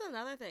 That's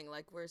another thing.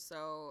 Like, we're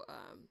so,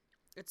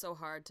 it's so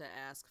hard to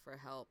ask for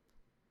help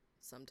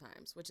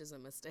sometimes, which is a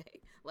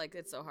mistake. Like,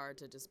 it's so hard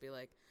to just be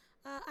like,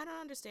 I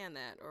don't understand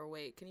that. Or,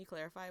 wait, can you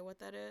clarify what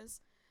that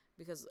is?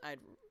 Because I'd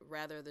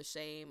rather the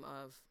shame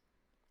of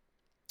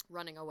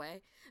running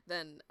away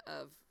than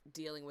of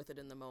dealing with it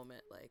in the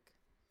moment. Like,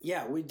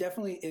 yeah,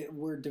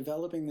 we're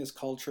developing this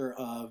culture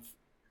of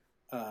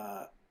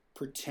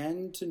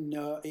pretend to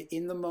know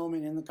in the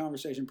moment, in the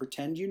conversation,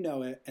 pretend you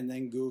know it, and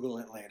then Google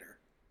it later.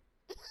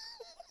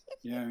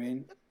 You know what I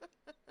mean?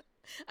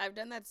 I've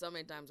done that so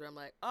many times where I'm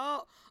like,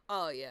 oh,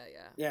 yeah.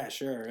 Yeah,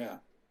 sure, yeah.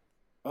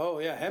 Oh,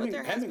 yeah,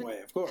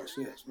 Hemingway, of course,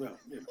 yes. Well,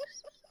 you know.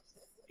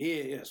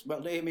 Yes,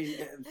 but I mean,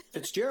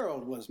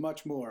 Fitzgerald was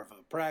much more of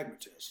a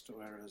pragmatist,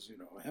 whereas, you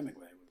know,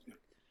 Hemingway was. You know,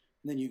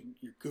 and then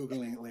you're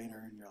Googling it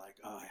later, and you're like,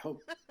 oh, I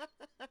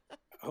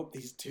hope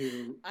these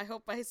two. I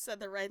hope I said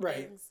the right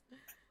things.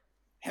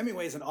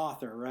 Hemingway's an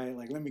author, right?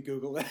 Like, let me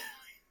Google it,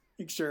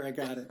 make sure I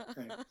got it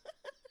right.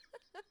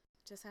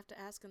 Just have to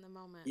ask in the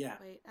moment. Yeah,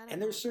 wait, I don't and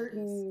know there's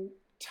certain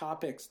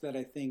topics that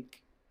I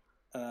think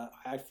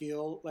I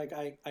feel like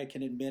I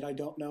can admit I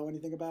don't know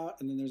anything about,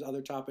 and then there's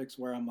other topics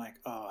where I'm like,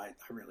 oh, I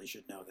really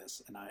should know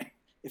this, and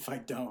if I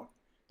don't,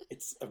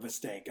 it's a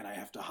mistake, and I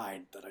have to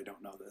hide that I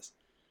don't know this.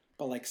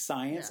 But like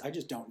science, I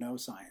just don't know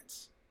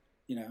science,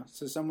 you know.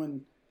 So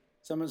someone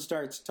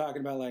starts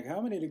talking about like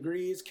how many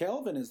degrees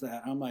Kelvin is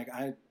that? I'm like,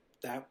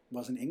 that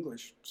wasn't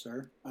English,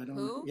 sir. I don't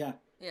know.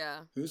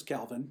 Yeah. Who's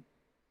Kelvin?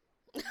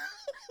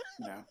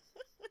 You know,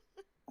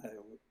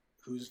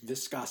 who's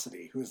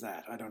viscosity? Who's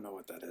that? I don't know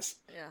what that is.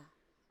 Yeah.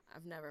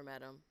 I've never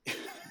met him.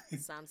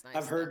 Sounds nice.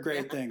 I've heard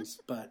great things,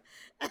 but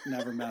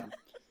never met him.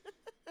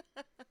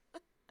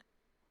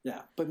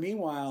 Yeah, but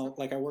meanwhile,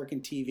 like I work in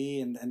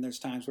TV, and there's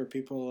times where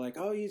people are like,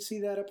 "Oh, you see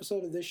that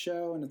episode of this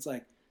show?" And it's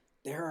like,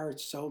 there are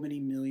so many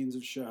millions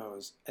of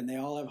shows, and they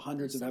all have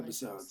hundreds of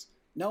episodes.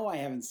 No, I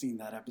haven't seen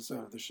that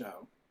episode of the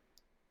show,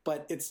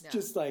 but it's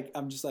just like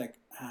I'm just like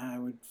I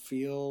would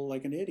feel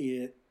like an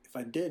idiot if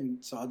I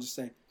didn't. So I'll just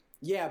say,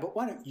 "Yeah, but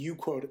why don't you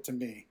quote it to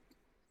me?"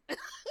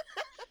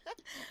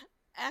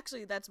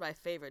 Actually, that's my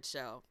favorite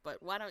show, but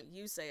why don't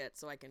you say it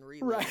so I can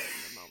read it in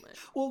the moment?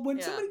 Well,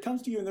 when somebody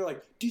comes to you and they're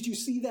like, did you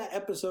see that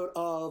episode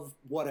of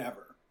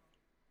whatever?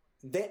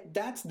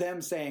 That's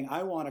them saying,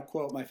 I want to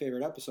quote my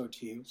favorite episode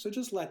to you, so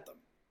just let them.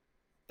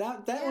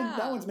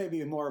 That one's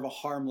maybe more of a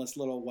harmless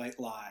little white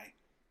lie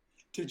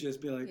to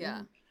just be like,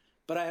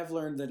 But I have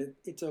learned that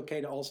it's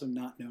okay to also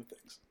not know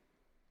things.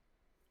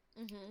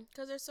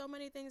 Because there's so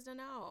many things to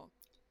know.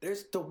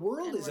 The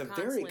world is a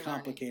very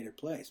complicated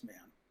place, man.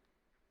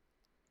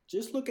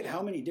 Just look at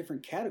how many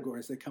different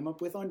categories they come up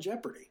with on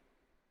Jeopardy.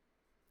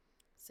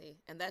 See,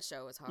 and that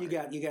show is hard.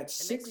 You got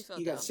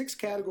six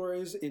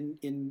categories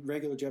in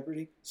regular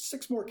Jeopardy,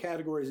 6 more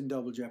categories in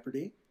Double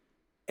Jeopardy,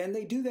 and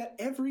they do that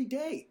every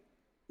day.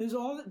 There's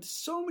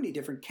so many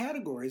different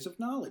categories of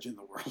knowledge in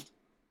the world.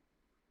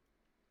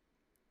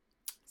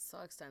 So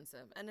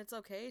extensive, and it's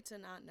okay to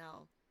not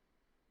know.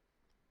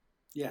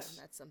 Yes,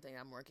 and that's something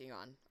I'm working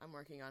on. I'm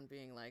working on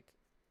being like,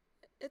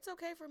 it's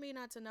okay for me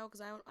not to know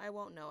because I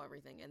won't know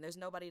everything, and there's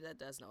nobody that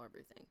does know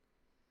everything.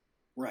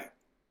 Right.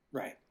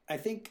 I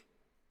think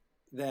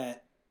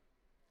that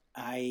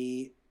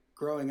I,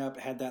 growing up,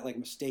 had that like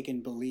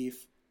mistaken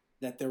belief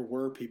that there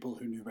were people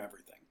who knew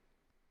everything.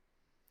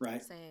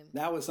 Right? Same.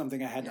 That was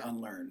something I had to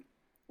unlearn.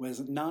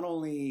 Was not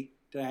only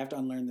did I have to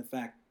unlearn the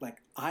fact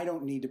like I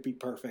don't need to be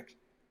perfect,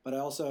 but I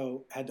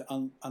also had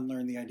to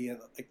unlearn the idea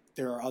that like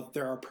there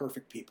are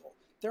perfect people.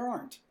 There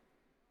aren't.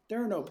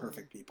 There are no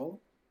perfect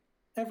people.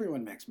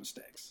 Everyone makes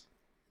mistakes.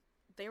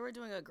 They were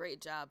doing a great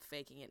job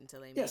faking it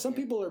until they made it. Yeah, some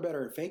people are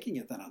better at faking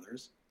it than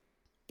others,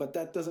 but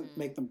that doesn't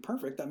make them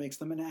perfect. That makes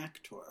them an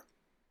actor.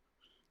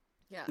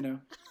 Yeah. You know?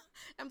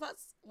 And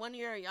plus, when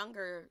you're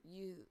younger,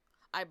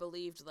 I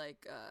believed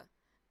like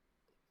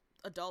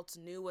adults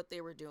knew what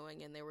they were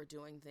doing and they were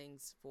doing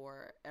things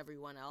for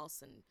everyone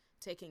else and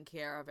taking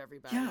care of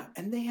everybody. Yeah,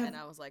 and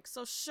I was like,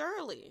 so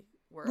surely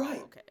we're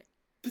all okay.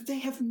 But they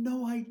have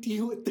no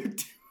idea what they're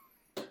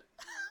doing.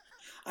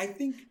 I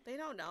think they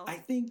don't know. I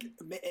think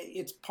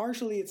it's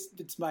partially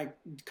it's my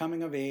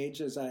coming of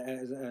age as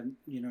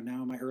you know,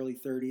 now in my early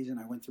 30s and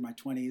I went through my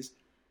 20s,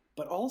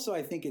 but also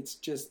I think it's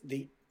just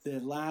the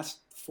last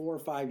 4 or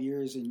 5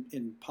 years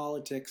in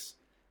politics,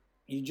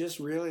 you just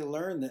really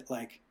learn that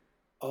like,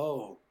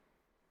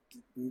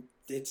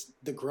 it's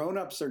the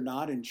grown-ups are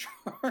not in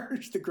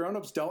charge. The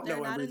grown-ups don't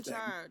know everything. They're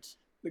not in charge.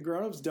 The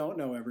grown-ups don't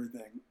know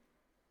everything.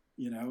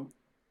 You know?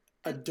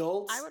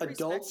 Adults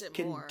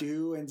can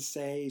do and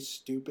say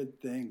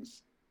stupid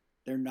things.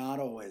 They're not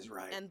always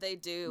right. And they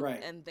do.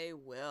 Right. And they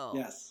will.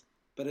 Yes.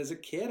 But as a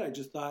kid, I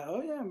just thought,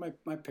 oh yeah,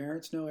 my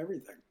parents know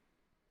everything.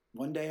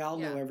 One day I'll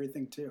know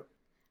everything too.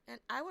 And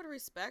I would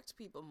respect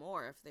people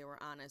more if they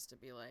were honest to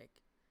be like,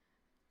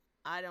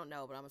 I don't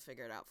know, but I'm going to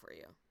figure it out for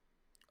you.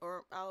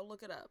 or I'll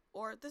look it up,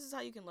 or this is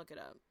how you can look it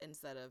up,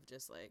 instead of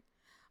just like,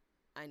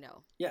 I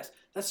know. Yes,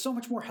 that's so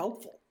much more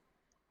helpful.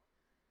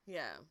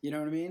 Yeah. You know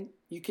what I mean?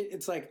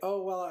 It's like,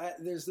 oh, well,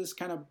 there's this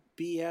kind of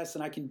BS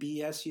and I can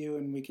BS you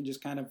and we can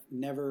just kind of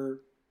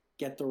never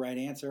get the right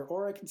answer.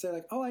 Or I can say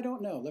like, oh, I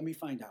don't know. Let me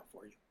find out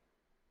for you.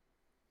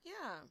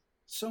 Yeah.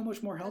 So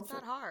much more helpful.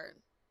 That's not hard.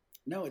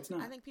 No, it's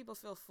not. I think people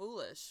feel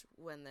foolish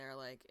when they're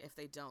like, if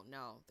they don't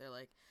know, they're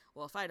like,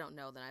 well, if I don't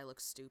know, then I look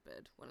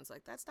stupid. When it's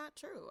like, that's not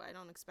true. I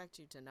don't expect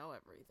you to know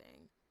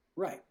everything.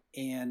 Right.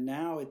 And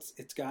now it's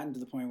gotten to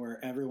the point where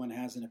everyone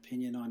has an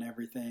opinion on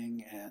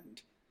everything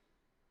and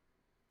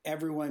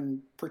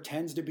everyone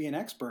pretends to be an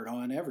expert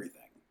on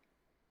everything.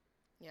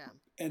 Yeah.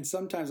 And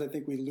sometimes I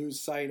think we lose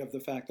sight of the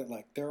fact that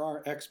like there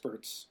are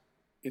experts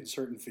in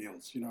certain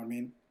fields. You know what I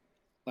mean?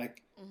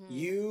 Like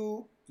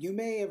you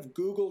may have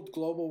Googled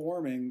global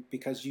warming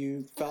because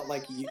you felt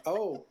like,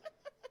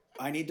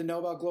 I need to know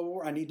about global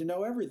warming. I need to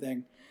know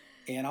everything.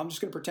 And I'm just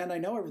going to pretend I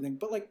know everything.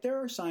 But like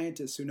there are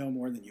scientists who know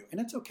more than you.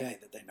 And it's okay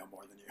that they know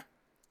more than you.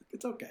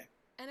 It's okay.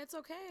 And it's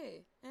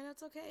okay. And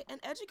it's okay. And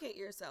educate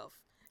yourself.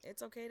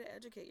 It's okay to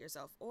educate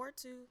yourself or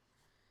to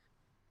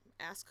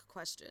ask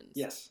questions.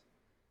 Yes.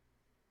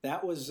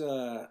 That was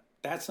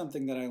that's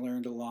something that I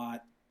learned a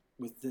lot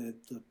with the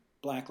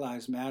Black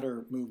Lives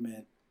Matter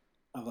movement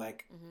of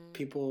like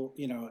people,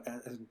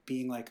 as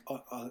being like a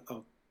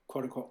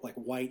quote unquote like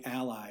white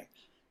ally.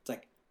 It's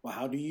like, well,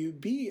 how do you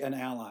be an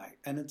ally?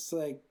 And it's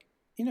like,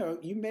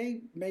 you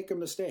may make a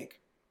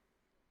mistake.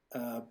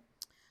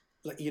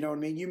 You know what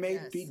I mean? You may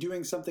be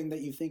doing something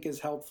that you think is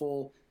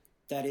helpful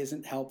that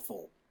isn't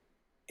helpful.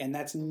 And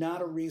that's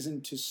not a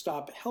reason to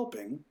stop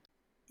helping.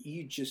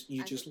 You just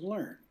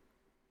learn.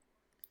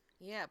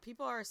 Yeah,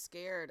 people are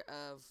scared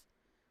of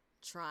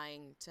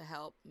trying to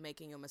help,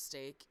 making a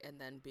mistake, and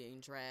then being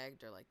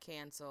dragged or like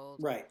canceled.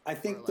 Right. I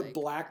think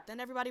then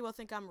everybody will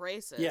think I'm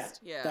racist.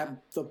 Yeah.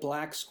 The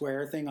black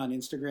square thing on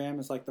Instagram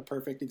is like the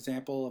perfect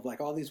example of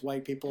like all these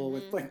white people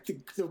with like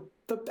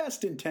the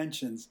best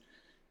intentions.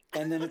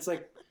 And then it's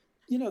like,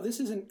 this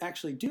isn't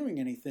actually doing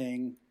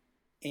anything.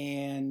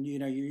 And,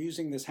 you're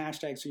using this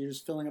hashtag. So you're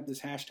just filling up this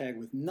hashtag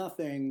with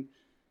nothing.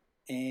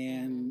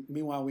 And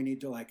meanwhile, we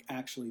need to like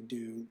actually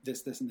do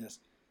this, this, and this.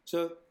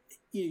 So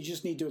you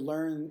just need to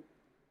learn.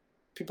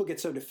 People get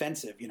so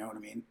defensive, you know what I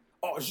mean?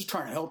 Oh, I was just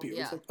trying to help you.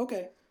 Yeah. It's like,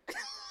 okay.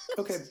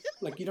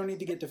 Like you don't need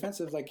to get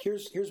defensive. Like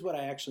here's what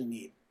I actually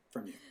need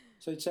from you.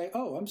 So you'd say,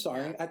 oh, I'm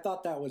sorry. Yeah. I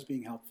thought that was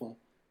being helpful,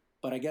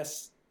 but I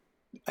guess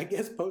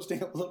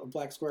posting a little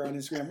black square on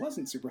Instagram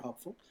wasn't super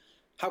helpful.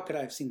 How could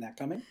I have seen that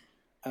coming?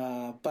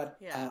 But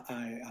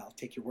I'll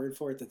take your word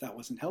for it that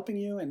wasn't helping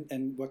you.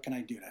 And what can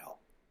I do to help?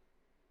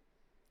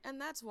 And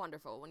that's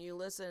wonderful when you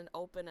listen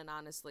open and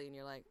honestly and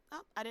you're like,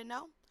 oh, I didn't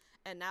know.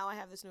 And now I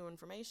have this new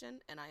information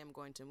and I am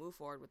going to move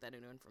forward with that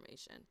new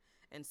information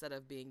instead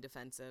of being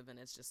defensive. And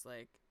it's just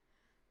like,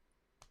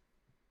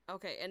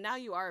 okay. And now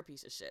you are a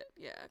piece of shit.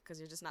 Yeah. Because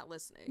you're just not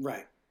listening.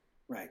 Right.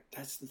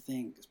 That's the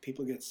thing. Because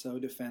people get so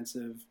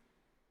defensive.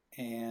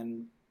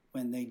 And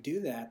when they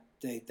do that,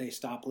 they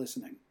stop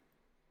listening.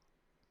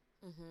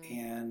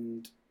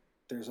 And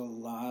there's a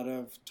lot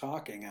of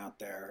talking out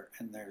there.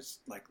 And there's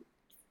like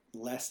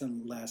less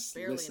and less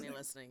barely listening. Any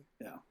listening.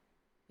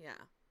 Yeah,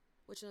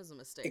 which is a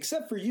mistake.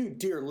 Except for you,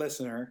 dear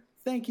listener.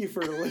 Thank you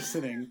for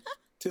listening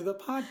to the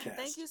podcast.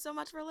 Thank you so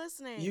much for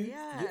listening.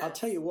 I'll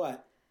tell you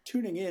what,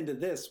 tuning into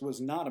this was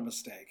not a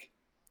mistake.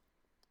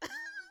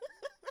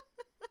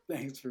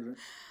 Thanks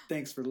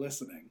for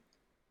listening.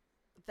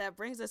 That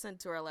brings us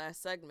into our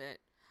last segment,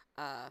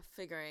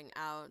 figuring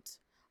out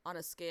on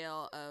a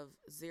scale of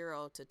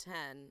 0 to 10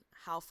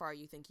 how far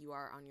you think you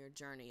are on your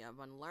journey of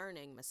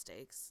unlearning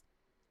mistakes.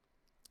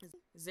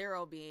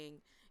 0 being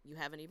you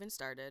haven't even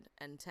started,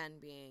 and 10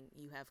 being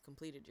you have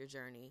completed your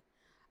journey.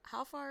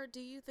 How far do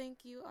you think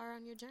you are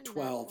on your journey?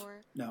 12.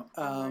 No.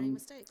 Learning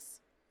mistakes.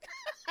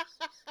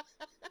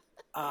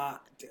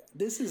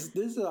 This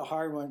is a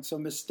hard one. So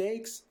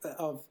mistakes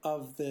of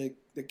the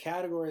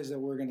categories that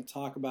we're going to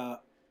talk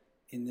about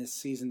in this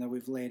season that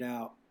we've laid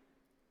out.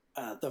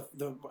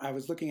 I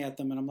was looking at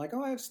them and I'm like,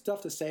 oh, I have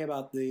stuff to say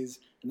about these.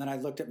 And then I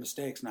looked at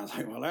mistakes and I was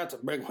like, well, that's a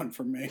big one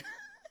for me.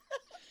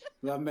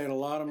 I've made a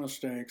lot of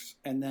mistakes,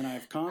 and then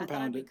I've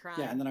compounded.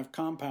 And then I've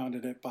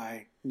compounded it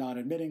by not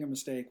admitting a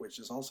mistake, which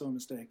is also a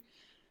mistake.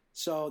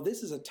 So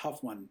this is a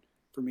tough one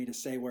for me to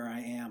say where I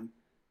am,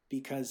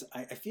 because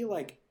I feel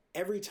like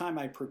every time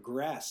I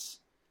progress,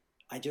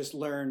 I just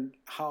learn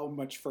how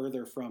much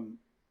further from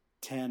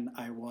 10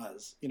 I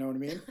was. You know what I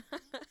mean?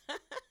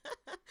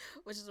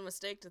 Which is a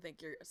mistake to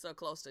think you're so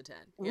close to 10.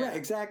 Yeah. Right,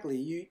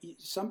 exactly.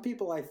 Some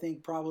people I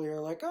think probably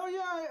are like, oh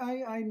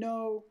yeah, I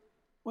know.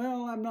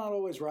 Well, I'm not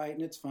always right,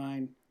 and it's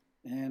fine,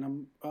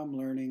 and I'm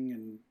learning,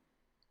 and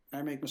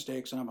I make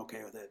mistakes, and I'm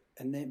okay with it.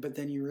 But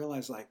then you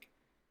realize, like,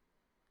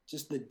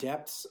 just the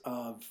depths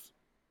of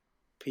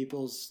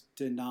people's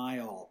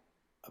denial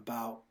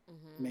about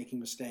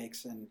making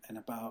mistakes and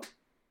about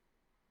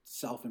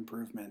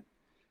self-improvement.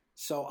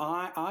 So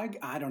I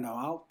don't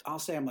know. I'll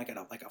say I'm like at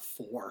a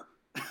 4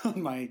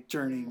 on my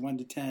journey, 1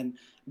 to 10.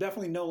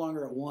 Definitely no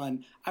longer at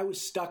 1. I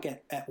was stuck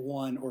at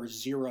 1 or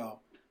 0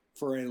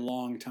 for a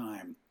long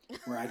time,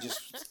 where I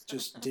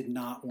just did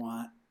not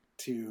want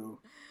to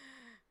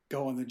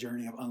go on the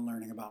journey of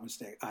unlearning about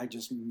mistakes. I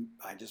just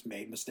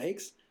made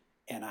mistakes,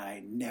 and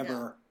I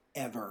never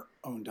ever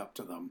owned up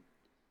to them.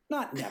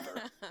 Not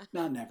never,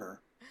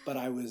 but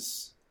I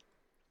was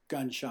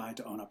gun shy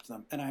to own up to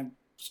them, and I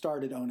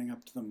started owning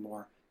up to them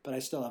more. But I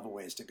still have a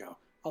ways to go.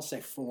 I'll say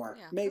 4,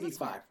 maybe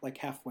 5, fair. Like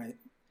halfway,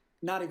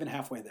 not even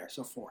halfway there.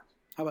 So 4.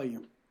 How about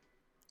you?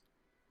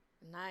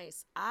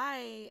 Nice.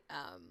 I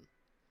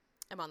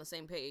am on the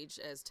same page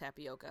as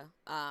Tapioca.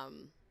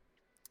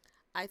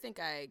 I think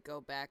I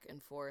go back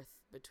and forth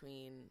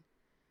between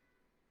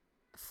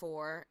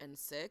 4 and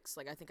 6.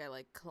 Like, I think I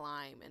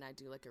climb and I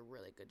do a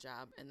really good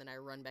job, and then I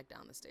run back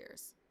down the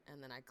stairs,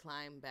 and then I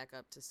climb back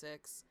up to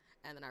 6,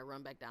 and then I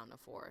run back down to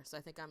 4. So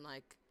I think I'm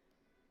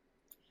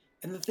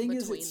And the thing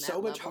is, it's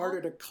so much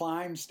harder to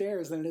climb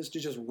stairs than it is to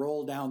just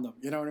roll down them.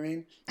 You know what I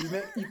mean?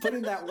 You put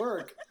in that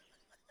work,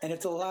 and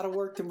it's a lot of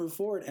work to move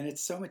forward, and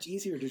it's so much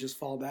easier to just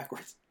fall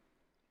backwards.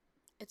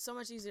 It's so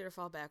much easier to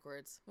fall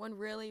backwards when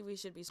really we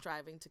should be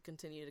striving to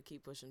continue to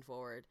keep pushing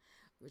forward,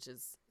 which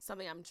is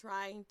something I'm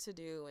trying to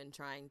do, and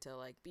trying to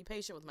be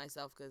patient with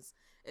myself, because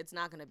it's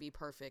not going to be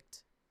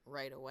perfect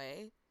right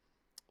away,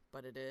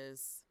 but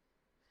it's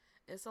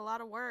a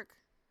lot of work.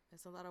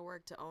 It's a lot of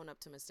work to own up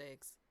to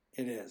mistakes.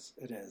 It is.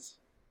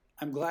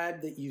 I'm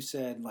glad that you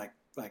said like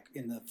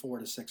in the 4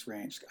 to 6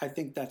 range. I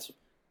think that's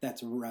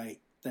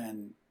right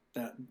then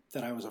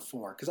that I was a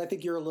 4, because I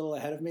think you're a little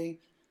ahead of me,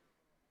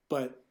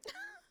 but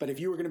if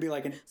you were going to be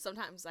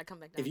sometimes I come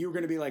back down. If you were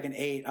going to be an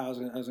 8, I was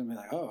going to be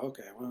like, oh,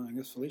 okay, well, I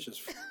guess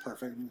Felicia's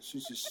perfect.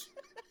 She's just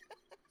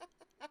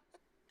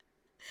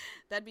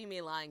that'd be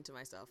me lying to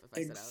myself if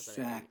I said I was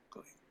at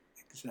 8.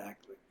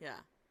 Exactly. Yeah.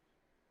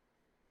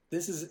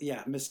 This is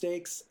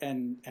mistakes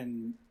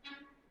and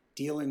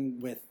dealing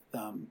with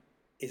them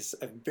is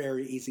a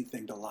very easy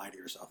thing to lie to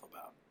yourself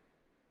about.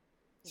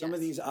 Some of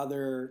these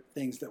other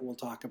things that we'll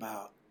talk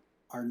about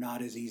are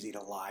not as easy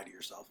to lie to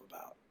yourself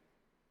about.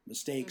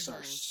 Mistakes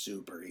are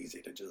super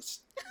easy to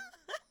just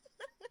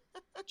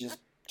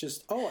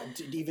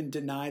even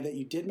deny that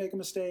you did make a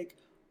mistake,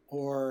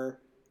 or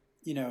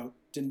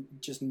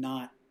just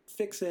not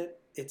fix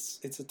it.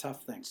 It's a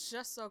tough thing. It's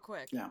just so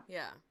quick.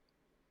 Yeah.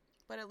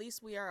 But at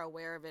least we are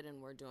aware of it, and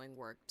we're doing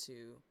work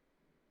to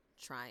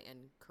try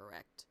and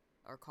correct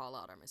or call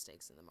out our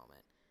mistakes in the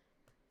moment.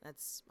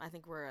 I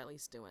think we're at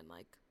least doing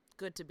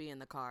good to be in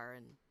the car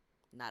and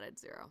not at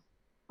 0.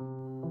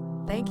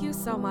 Thank you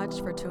so much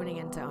for tuning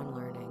into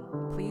Unlearning.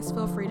 Please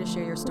feel free to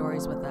share your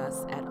stories with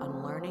us at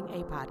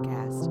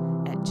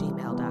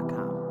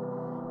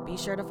unlearningapodcast@gmail.com. Be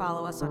sure to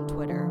follow us on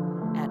Twitter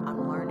at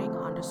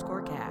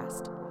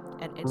unlearning_cast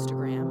and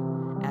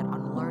Instagram at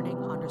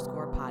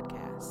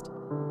unlearning_podcast.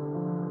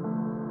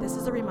 This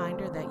is a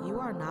reminder that you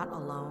are not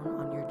alone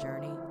on your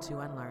journey to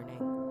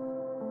unlearning.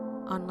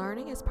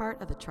 Unlearning is part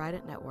of the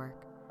Trident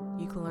Network.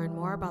 You can learn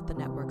more about the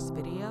network's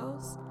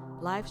videos,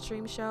 live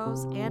stream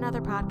shows, and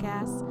other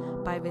podcasts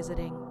by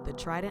visiting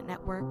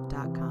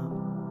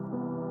thetridentnetwork.com.